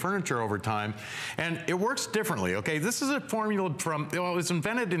up on your furniture over time. And it works differently, okay? This is a formula from, well, it was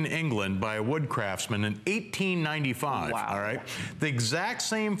invented in England by a wood craftsman in 1895, all right? The exact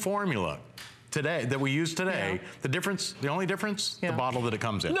same formula today that we use today, the difference, the only difference, the bottle that it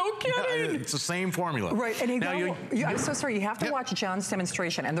comes in. No kidding! It's the same formula. Right, and I'm so sorry, you have to watch John's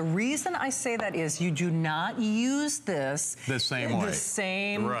demonstration, and the reason I say that is you do not use this the same way. The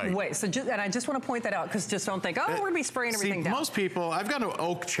same way. So and I just want to point that out, because just don't think, oh, we're going to be spraying everything down. Most people, I've got an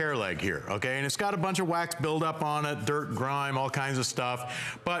oak chair leg here, okay, and it's got a bunch of wax buildup on it, dirt, grime, all kinds of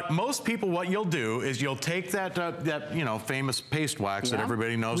stuff, but most people, what you'll do is you'll take that you know, famous paste wax that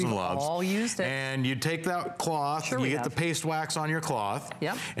everybody knows and loves. We've all used it. And you take that cloth, you get the paste wax on your cloth,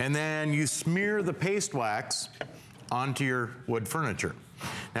 and then you smear the paste wax onto your wood furniture.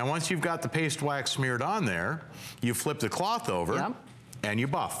 Now, once you've got the paste wax smeared on there, you flip the cloth over and you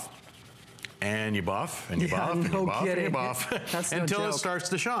buff. And you buff, and you buff, and you buff, and you buff, until it starts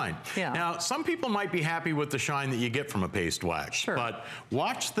to shine. Now, some people might be happy with the shine that you get from a paste wax, but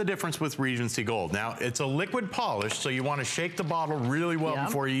watch the difference with Regency Gold. Now, it's a liquid polish, so you want to shake the bottle really well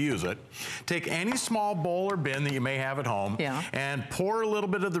before you use it. Take any small bowl or bin that you may have at home, and pour a little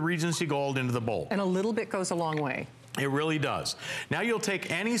bit of the Regency Gold into the bowl. And a little bit goes a long way. It really does. Now you'll take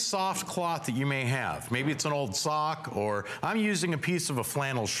any soft cloth that you may have. Maybe it's an old sock, or I'm using a piece of a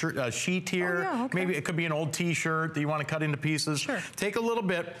flannel sheet here. Maybe it could be an old t-shirt that you want to cut into pieces. Take a little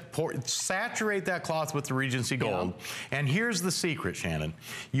bit, saturate that cloth with the Regency Gold. And here's the secret, Shannon.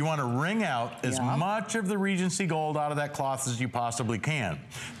 You want to wring out as much of the Regency Gold out of that cloth as you possibly can.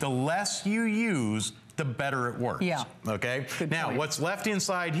 The less you use, the better it works. Okay? Now, what's left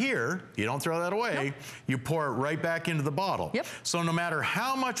inside here, you don't throw that away. You pour it right back into the bottle. So no matter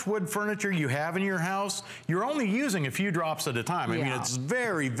how much wood furniture you have in your house, you're only using a few drops at a time. I mean, it's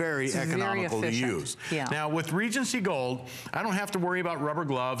very, very economical to use. Now, with Regency Gold, I don't have to worry about rubber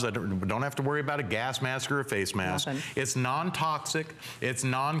gloves. I don't have to worry about a gas mask or a face mask. It's non-toxic. It's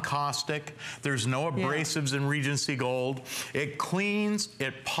non-caustic. There's no abrasives in Regency Gold. It cleans,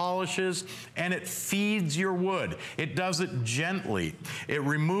 it polishes, and it feeds your wood. It does it gently. It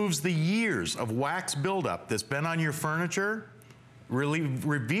removes the years of wax buildup that's been on your furniture, really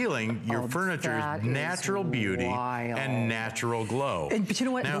revealing your furniture's natural beauty and natural glow. But you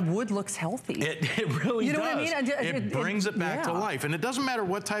know what? The wood looks healthy. It really does. You know what I mean? It brings it back to life. And it doesn't matter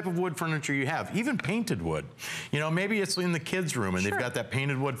what type of wood furniture you have, even painted wood. You know, maybe it's in the kids' room and they've got that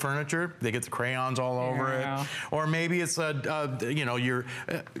painted wood furniture. They get the crayons all over it. Or maybe it's you know, your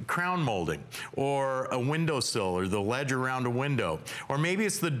crown molding, or a windowsill, or the ledge around a window. Or maybe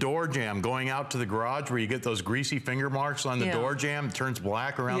it's the door jamb going out to the garage where you get those greasy finger marks on the door jamb. It turns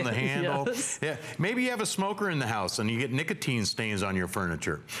black around the handle. Maybe you have a smoker in the house and you get nicotine stains on your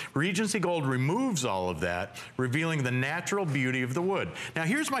furniture. Regency Gold removes all of that, revealing the natural beauty of the wood. Now,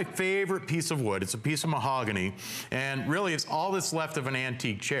 here's my favorite piece of wood. It's a piece of mahogany, and really it's all that's left of an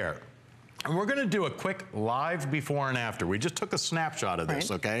antique chair. And we're gonna do a quick live before and after. We just took a snapshot of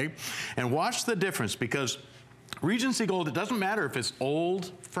this, okay? And watch the difference, because Regency Gold, it doesn't matter if it's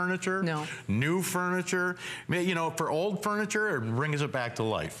old furniture, new furniture. You know, for old furniture, it brings it back to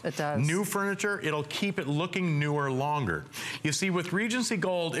life. It does. New furniture, it'll keep it looking newer longer. You see, with Regency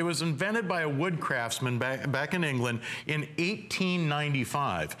Gold, it was invented by a wood craftsman back in England in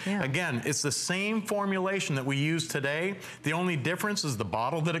 1895. Again, it's the same formulation that we use today. The only difference is the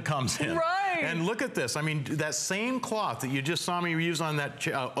bottle that it comes in. And look at this. I mean, that same cloth that you just saw me use on that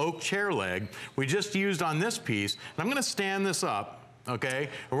oak chair leg, we just used on this piece. And I'm going to stand this up. okay?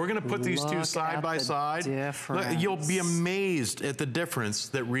 And we're gonna put these two side by side. You'll be amazed at the difference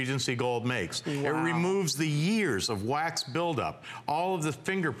that Regency Gold makes. Wow. It removes the years of wax buildup, all of the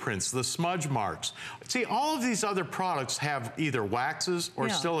fingerprints, the smudge marks. See, all of these other products have either waxes or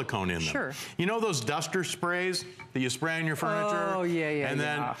silicone in them. Sure. You know those duster sprays that you spray on your furniture? Oh, yeah. And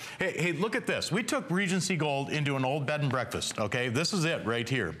then, hey, look at this. We took Regency Gold into an old bed and breakfast, okay? This is it right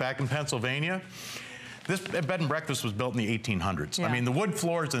here, back in Pennsylvania. This bed and breakfast was built in the 1800s. Yeah. I mean, the wood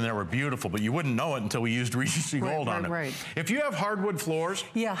floors in there were beautiful, but you wouldn't know it until we used Regency Gold on it. Right. If you have hardwood floors,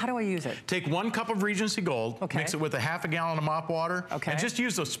 how do I use it? Take 1 cup of Regency Gold, mix it with a ½ gallon of mop water, and just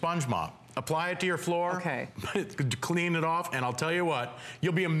use a sponge mop. Apply it to your floor, clean it off, and I'll tell you what,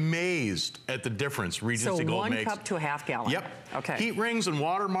 you'll be amazed at the difference Regency Gold makes. So 1 cup to a ½ gallon? Yep. Okay. Heat rings and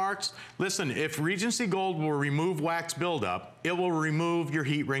watermarks. Listen, if Regency Gold will remove wax buildup, it will remove your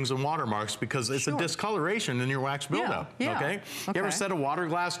heat rings and watermarks because it's a discoloration in your wax buildup. Okay? You ever set a water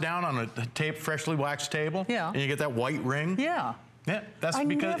glass down on a freshly waxed table? And you get that white ring? Yeah, that's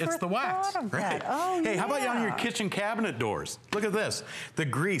because it's the wax. Right. Hey, how about on your kitchen cabinet doors? Look at this. The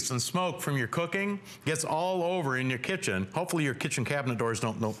grease and smoke from your cooking gets all over in your kitchen. Hopefully your kitchen cabinet doors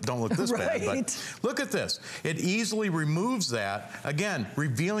don't look this bad, but look at this. It easily removes that, again,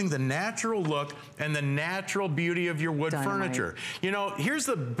 revealing the natural look and the natural beauty of your wood furniture. You know, here's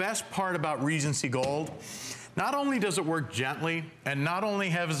the best part about Regency Gold. Not only does it work gently, and not only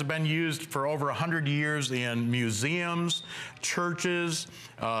has it been used for over 100 years in museums, churches,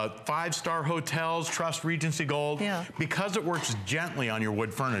 5-star hotels, trust Regency Gold, because it works gently on your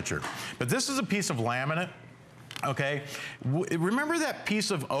wood furniture. But this is a piece of laminate. Okay, remember that piece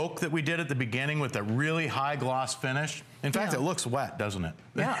of oak that we did at the beginning with that really high gloss finish? In fact, it looks wet, doesn't it?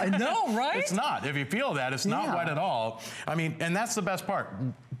 Yeah, I know, right? It's not. If you feel that, it's not wet at all. I mean, and that's the best part.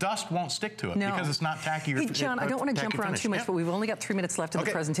 Dust won't stick to it because it's not tacky. Hey, John, I don't want to jump around too much, but we've only got 3 minutes left of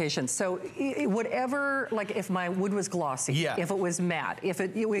the presentation. So whatever, like if my wood was glossy, if it was matte,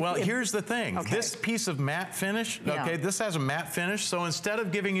 well, here's the thing. This piece of matte finish, this has a matte finish, so instead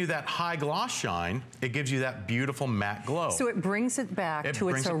of giving you that high gloss shine, it gives you that beautiful matte glow. So it brings it back to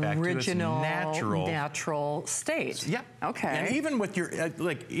its original, natural state. Yeah. Okay. And even with your,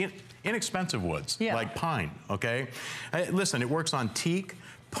 inexpensive woods, like pine, listen, it works on teak,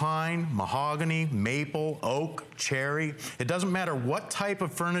 pine, mahogany, maple, oak, cherry. It doesn't matter what type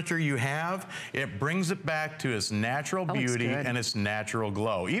of furniture you have, it brings it back to its natural beauty and its natural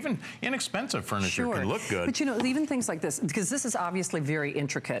glow. Even inexpensive furniture can look good. But you know, even things like this, because this is obviously very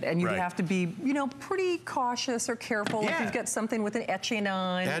intricate and you have to be, you know, pretty cautious or careful if you've got something with an etching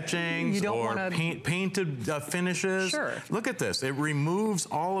on. Etchings you don't or painted finishes. Look at this. It removes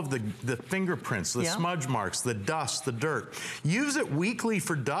all of the fingerprints, the smudge marks, the dust, the dirt. Use it weekly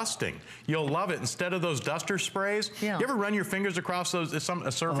for dusting. You'll love it. Instead of those duster sprays, you ever run your fingers across a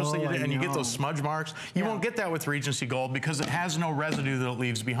surface and you get those smudge marks? You won't get that with Regency Gold because it has no residue that it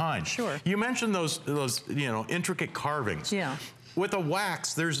leaves behind. You mentioned those intricate carvings. With a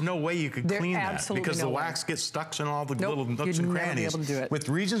wax, there's no way you could clean that because the wax gets stuck in all the little nooks and crannies. With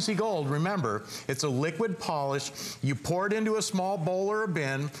Regency Gold, remember, it's a liquid polish. You pour it into a small bowl or a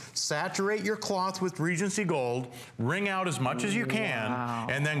bin, saturate your cloth with Regency Gold, wring out as much as you can,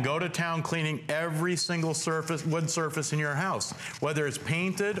 and then go to town cleaning every single wood surface in your house. Whether it's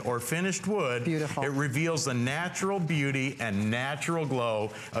painted or finished wood, it reveals the natural beauty and natural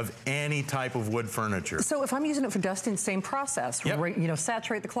glow of any type of wood furniture. So if I'm using it for dusting, same process.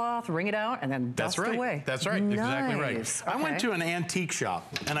 Saturate the cloth, wring it out, and then dust it away. That's right. Exactly right. I went to an antique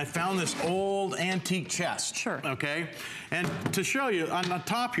shop and I found this old antique chest. Okay. And to show you on the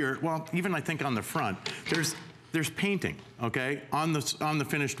top here, well, even I think on the front, there's painting, on the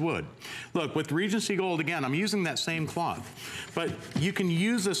finished wood. Look, with Regency Gold, again, I'm using that same cloth, but you can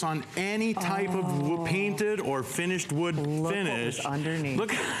use this on any type of painted or finished wood finish. Look what was underneath.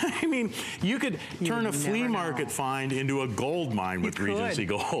 Look, I mean, you could turn a flea market find into a gold mine with Regency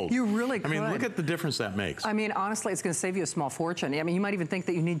Gold. You really could. I mean, look at the difference that makes. I mean, honestly, it's going to save you a small fortune. I mean, you might even think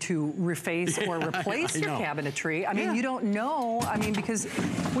that you need to reface or replace your cabinetry. I mean, you don't know. I mean, because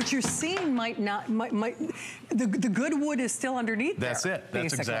what you're seeing might not, the good wood is still underneath That's there, it.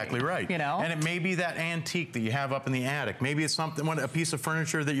 That's exactly right. You know? And it may be that antique that you have up in the attic. Maybe it's a piece of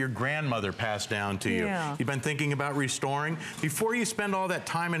furniture that your grandmother passed down to you. You've been thinking about restoring. Before you spend all that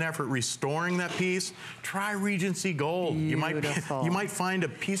time and effort restoring that piece, try Regency Gold. You might find a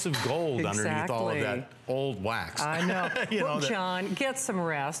piece of gold underneath all of that old wax. I know. Well, John, get some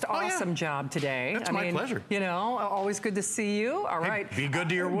rest. Awesome job today. That's my pleasure. You know, always good to see you. All right. Be good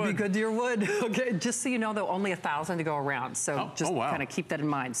to your wood. Be good to your wood. Okay. Just so you know, though, only 1,000 to go around. So just kind of keep that in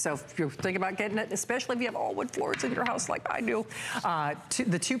mind. So if you're thinking about getting it, especially if you have all wood floors in your house like I do,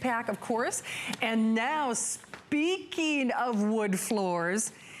 the 2-pack, of course. And now, speaking of wood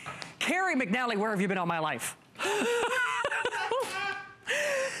floors, Carrie McNally, where have you been all my life?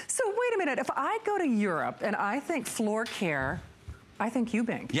 So wait a minute, if I go to Europe and I think floor care, I think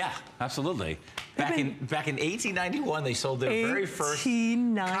Eubank. Yeah, absolutely. Back in 1891, they sold their very first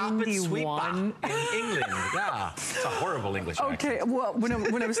carpet sweeper in England. Yeah, it's a horrible English accent. Okay, well,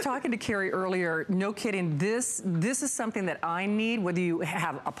 when I was talking to Carrie earlier, no kidding, this is something that I need, whether you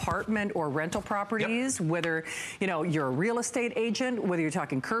have apartment or rental properties, whether, you know, you're a real estate agent, whether you're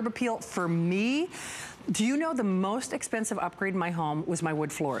talking curb appeal. For me, do you know the most expensive upgrade in my home was my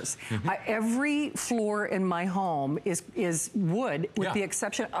wood floors? Every floor in my home is wood, with the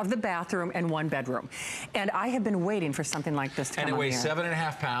exception of the bathroom and 1 bedroom. And I have been waiting for something like this to come And it weighs here.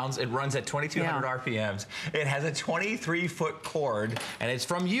 7.5 pounds. It runs at 2,200 RPMs. It has a 23-foot cord, and it's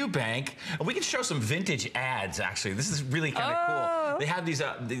from Eubank. And we can show some vintage ads, actually. This is really kind of cool. They have these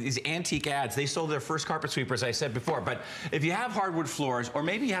antique ads. They sold their first carpet sweeper, as I said before. But if you have hardwood floors, or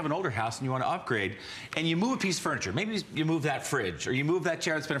maybe you have an older house and you want to upgrade, and you move a piece of furniture, maybe you move that fridge, or you move that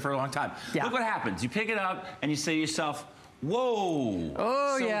chair that's been there for a long time. Look what happens. You pick it up, and you say to yourself,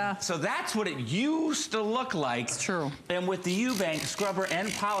 whoa. So that's what it used to look like. It's true. And with the Eubank scrubber and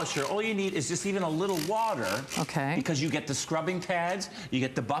polisher, all you need is just even a little water. Okay. Because you get the scrubbing pads, you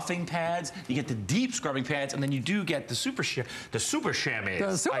get the buffing pads, you get the deep scrubbing pads, and then you do get the super chamois. The super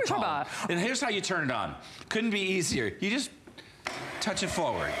chamois. And here's how you turn it on. Couldn't be easier. You just touch it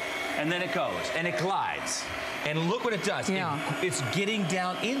forward, and then it goes, and it glides. And look what it does. It's getting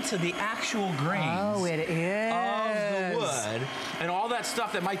down into the actual grains of the wood. And all that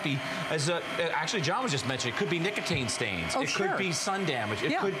stuff that might be, actually John was just mentioning, it could be nicotine stains. It could be sun damage.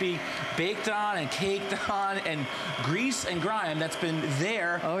 It could be baked on and caked on and grease and grime that's been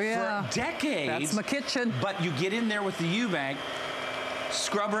there for decades. That's my kitchen. But you get in there with the Eubank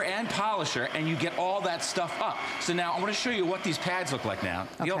scrubber and polisher, and you get all that stuff up. So now I want to show you what these pads look like now.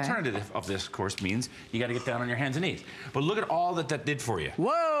 The alternative of this, of course, means you got to get down on your hands and knees. But look at all that did for you.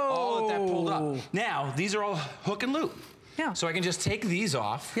 Whoa! All that pulled up. Now, these are all hook and loop. Yeah. So I can just take these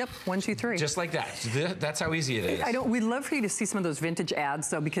off. Yep, 1, 2, 3. Just like that. That's how easy it is. We'd love for you to see some of those vintage ads,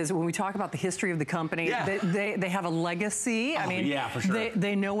 though, because when we talk about the history of the company, they have a legacy. I mean, for sure.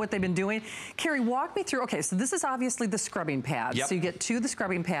 They know what they've been doing. Carrie, walk me through. Okay, so this is obviously the scrubbing pads. Yep. So you get 2 of the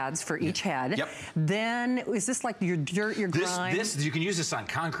scrubbing pads for each head. Yep. Then, is this like your dirt, your grime? You can use this on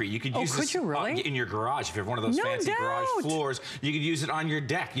concrete. You could use this in your garage. If you have one of those fancy garage floors, you could use it on your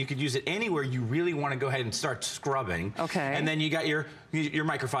deck. You could use it anywhere you really want to go ahead and start scrubbing. Okay. And then you got your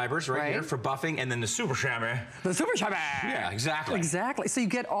microfibers right here for buffing, and then the super chamois. The super chamois. Yeah, exactly. Exactly. So you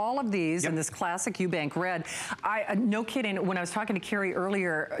get all of these in this classic Eubank red. No kidding, when I was talking to Carrie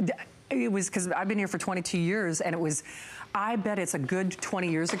earlier, it was because I've been here for 22 years, and it was, I bet it's a good 20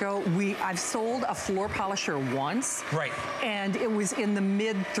 years ago. I've sold a floor polisher once. Right. And it was in the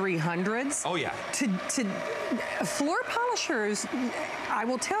mid 300s. Oh yeah. Floor polishers, I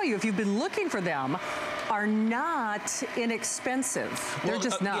will tell you, if you've been looking for them, are not inexpensive. They're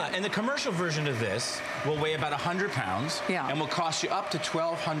just not. Yeah, and the commercial version of this will weigh about 100 pounds and will cost you up to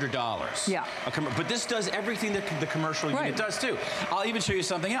 $1,200. Yeah. But this does everything that the commercial unit does too. I'll even show you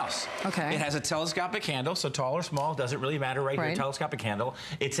something else. Okay. It has a telescopic handle, so tall or small, doesn't really matter here, telescopic handle.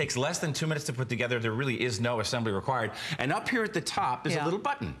 It takes less than 2 minutes to put together. There really is no assembly required. And up here at the top, there's a little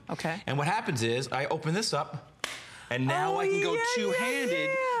button. Okay. And what happens is, I open this up, and now I can go two-handed,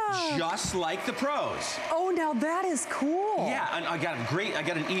 just like the pros. Oh, now that is cool. Yeah, and I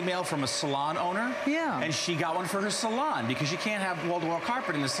got an email from a salon owner. Yeah. And she got one for her salon, because you can't have wall-to-wall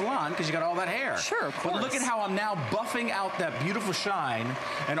carpet in the salon because you got all that hair. Sure, of course. But look at how I'm now buffing out that beautiful shine,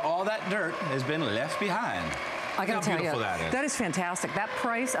 and all that dirt has been left behind. I gotta tell you, that is fantastic. That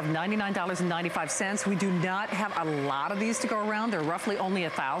price of $99.95, we do not have a lot of these to go around. They're roughly only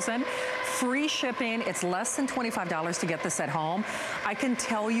 1,000. Free shipping, it's less than $25 to get this at home. I can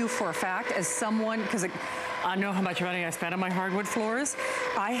tell you for a fact, as someone, because I know how much money I spent on my hardwood floors.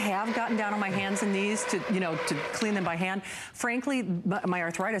 I have gotten down on my hands and knees to, you know, to clean them by hand. Frankly, my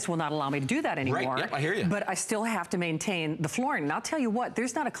arthritis will not allow me to do that anymore. Right, yep, I hear you. But I still have to maintain the flooring. And I'll tell you what,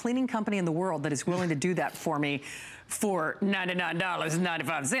 there's not a cleaning company in the world that is willing to do that for me for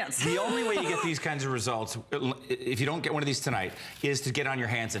 $99.95. The only way you get these kinds of results, if you don't get one of these tonight, is to get on your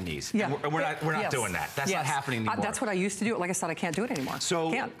hands and knees. Yeah. And we're not doing that. That's not happening anymore. That's what I used to do. Like I said, I can't do it anymore.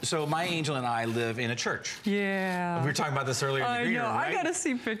 So my angel and I live in a church. Yeah. We were talking about this earlier in the green room, right? I gotta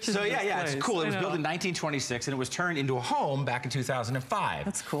see pictures So of this it's place. cool. It was built in 1926 and it was turned into a home back in 2005.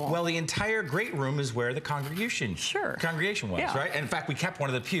 That's cool. Well, the entire great room is where the congregation was, right? And in fact, we kept one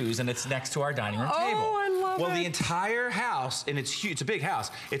of the pews and it's next to our dining room table. Oh, I love it. Well, the entire house, and it's huge, it's a big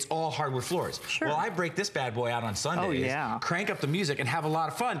house, it's all hardwood floors. Sure. Well, I break this bad boy out on Sundays, crank up the music and have a lot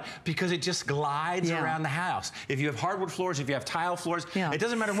of fun because it just glides around the house. If you have hardwood floors, if you have tile floors, it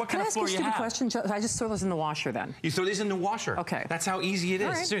doesn't matter what kind of floor you have. Can I ask you a stupid question? I just throw those in the washer then. You throw these in the washer. Okay. That's how easy it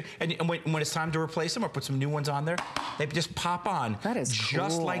is. Right. And when it's time to replace them or put some new ones on there, they just pop on. That is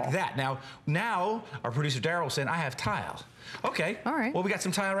just cool. like that. Now our producer Daryl was saying, I have tile. Okay. All right. Well, we got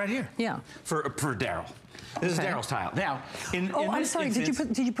some tile right here. Yeah. For Daryl. This is Daryl's tile. Now, I'm sorry.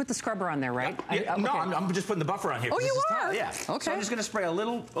 Did you put the scrubber on there, right? No, I'm just putting the buffer on here. Oh, you are? Tile. Yeah. Okay. So I'm just going to spray a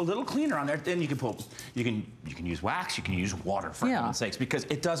little cleaner on there. Then you can use wax. You can use water for heaven's sakes because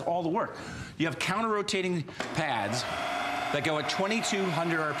it does all the work. You have counter-rotating pads that go at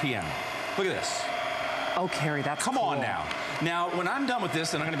 2,200 RPM. Look at this. Oh, Carrie, that's Come on now. Now, when I'm done with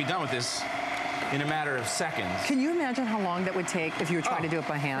this, and I'm going to be done with this in a matter of seconds. Can you imagine how long that would take if you were trying to do it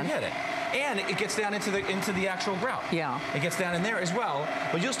by hand? Forget it. And it gets down into the actual grout. Yeah. It gets down in there as well.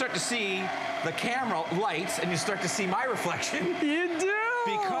 But you'll start to see the camera lights, and you start to see my reflection. You do.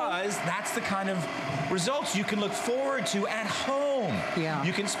 Because that's the kind of results you can look forward to at home. Yeah.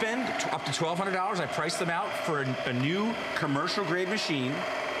 You can spend up to $1,200. I priced them out for a new commercial grade machine.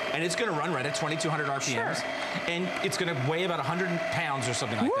 And it's going to run right at 2,200 RPMs. Sure. And it's going to weigh about 100 pounds or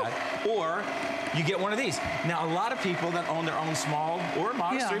something like that. Or you get one of these. Now, a lot of people that own their own small or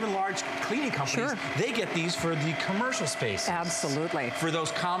modest or even large cleaning companies, they get these for the commercial spaces. Absolutely. For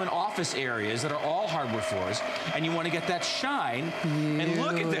those common office areas that are all hardwood floors. And you want to get that shine. And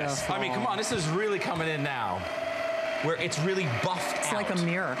look at this. I mean, come on. This is really coming in now. Where it's really buffed out. It's like a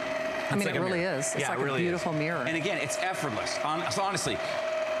mirror. I mean, it really is. It's like a beautiful mirror. And again, it's effortless. So honestly,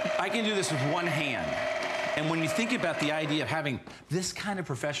 I can do this with one hand. And when you think about the idea of having this kind of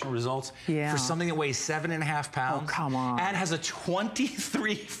professional results for something that weighs 7.5 pounds. Oh, come on. And has a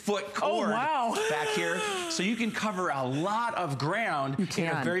 23-foot cord back here. So you can cover a lot of ground in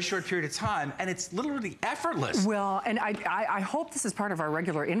a very short period of time. And it's literally effortless. Well, and I hope this is part of our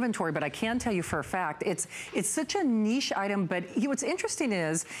regular inventory, but I can tell you for a fact, it's such a niche item. But what's interesting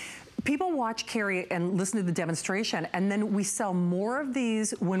is, people watch Carrie and listen to the demonstration, and then we sell more of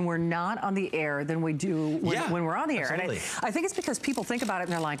these when we're not on the air than we do when we're on the air. Absolutely. And I think it's because people think about it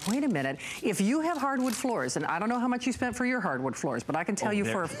and they're like, wait a minute, if you have hardwood floors, and I don't know how much you spent for your hardwood floors, but I can tell you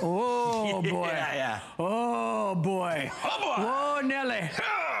boy. Oh, boy. Whoa, Nelly.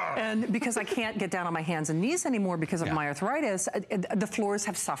 And because I can't get down on my hands and knees anymore because of my arthritis, the floors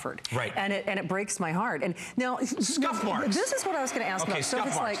have suffered. Right. And it breaks my heart. And now, scuff marks. This is what I was going to ask about.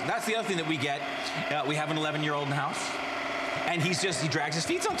 Scuff marks. That's the other thing that we get. We have an 11-year-old in the house. And he drags his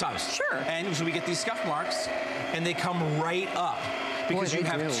feet sometimes. Sure. And so we get these scuff marks, and they come right up. Because you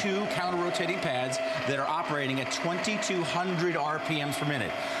have two counter-rotating pads that are operating at 2,200 RPMs per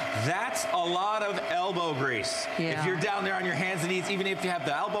minute. That's a lot of elbow grease. Yeah. If you're down there on your hands and knees, even if you have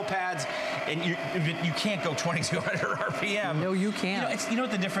the elbow pads, and you can't go 2,200 RPM. No, you can't. You know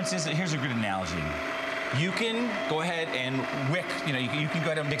what the difference is? Here's a good analogy. You can go ahead and wick, you can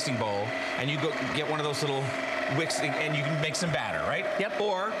go to a mixing bowl, and you go get one of those little wicks, and you can make some batter, right? Yep.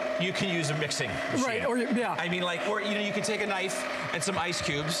 Or you can use a mixing machine. Right, or I mean, you can take a knife and some ice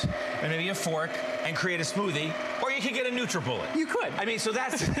cubes, and maybe a fork, and create a smoothie, or you can get a NutriBullet. You could. I mean, so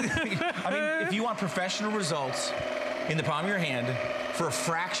that's, if you want professional results in the palm of your hand for a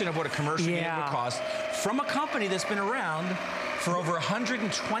fraction of what a commercial unit would cost, from a company that's been around for over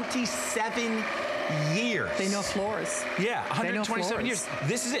 127 years. They know floors. Yeah, 127 years.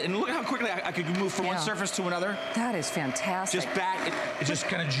 This is it. And look how quickly I could move from one surface to another. That is fantastic. Just back, it just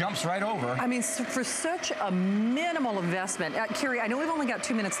kind of jumps right over. I mean, for such a minimal investment. Carrie, I know we've only got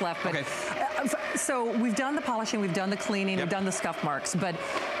 2 minutes left, but so we've done the polishing, we've done the cleaning, we've done the scuff marks, but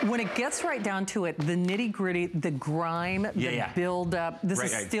when it gets right down to it, the nitty-gritty, the grime, the build-up, this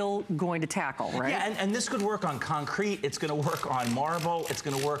is still going to tackle, right? Yeah, and this could work on concrete. It's going to work on marble. It's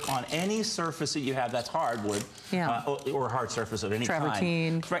going to work on any surface that you have that's hardwood or hard surface of any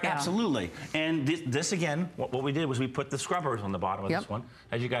travertine. Right, absolutely. And this again, what we did was we put the scrubbers on the bottom of this one,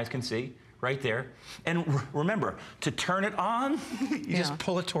 as you guys can see. Right there. And remember, to turn it on, you just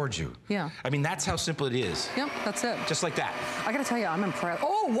pull it towards you. Yeah. I mean, that's how simple it is. Yep, that's it. Just like that. I gotta tell you, I'm impressed.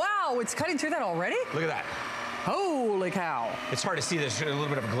 Oh, wow, it's cutting through that already? Look at that. Holy cow. It's hard to see, there's a little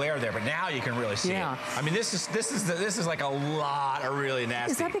bit of glare there, but now you can really see it. I mean, this is like a lot of really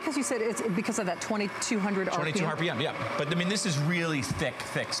nasty. Is that because you said it's because of that 2200 RPM? 22 RPM, yeah. But I mean, this is really thick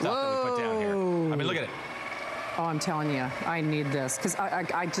stuff that we put down here. I mean, look at it. Oh, I'm telling you, I need this, because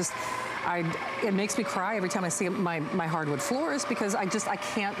it makes me cry every time I see my hardwood floors, because I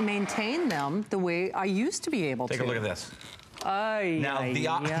can't maintain them the way I used to be able to. Take a look at this. Now, the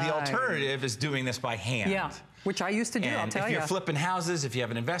alternative is doing this by hand. Yeah. Which I used to do, I'll tell you. If you're flipping houses, if you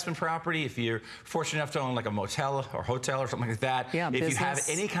have an investment property, if you're fortunate enough to own like a motel or hotel or something like that, if you have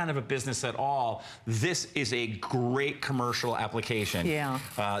any kind of a business at all, this is a great commercial application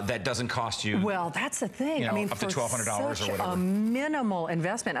that doesn't cost you. Well, that's the thing. I mean, up to $1,200 or whatever. A minimal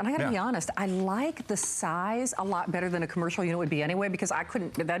investment. And I gotta be honest, I like the size a lot better than a commercial unit would be anyway, because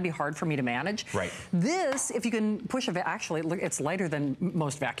that'd be hard for me to manage. Right. This, if you can push actually, it's lighter than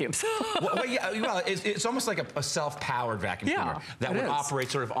most vacuums. It's almost like a self-powered vacuum cleaner that would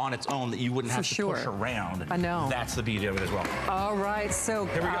operate sort of on its own, that you wouldn't have to push around. I know. That's the beauty of it as well. All right, so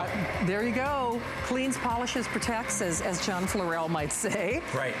here we go. There you go. Cleans, polishes, protects, as John Florell might say.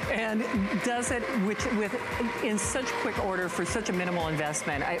 Right. And does it in such quick order for such a minimal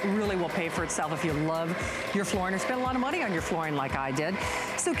investment. It really will pay for itself if you love your flooring or spend a lot of money on your flooring like I did.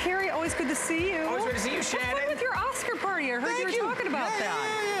 So Carrie, always good to see you. Always good to see you, Shannon. Have fun with your Oscar party. I heard you were talking about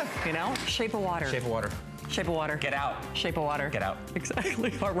that. You know, shape of water. Shape of water. Shape of water. Get out. Shape of water. Get out.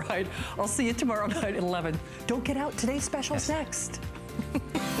 Exactly. All right. I'll see you tomorrow night at 11. Don't get out. Today's special's next.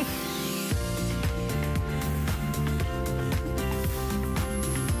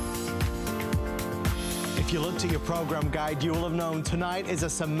 If you looked at your program guide, you will have known tonight is a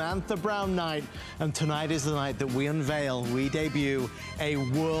Samantha Brown night, and tonight is the night that we debut a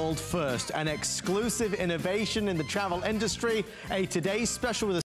world first, an exclusive innovation in the travel industry, a Today's Special with a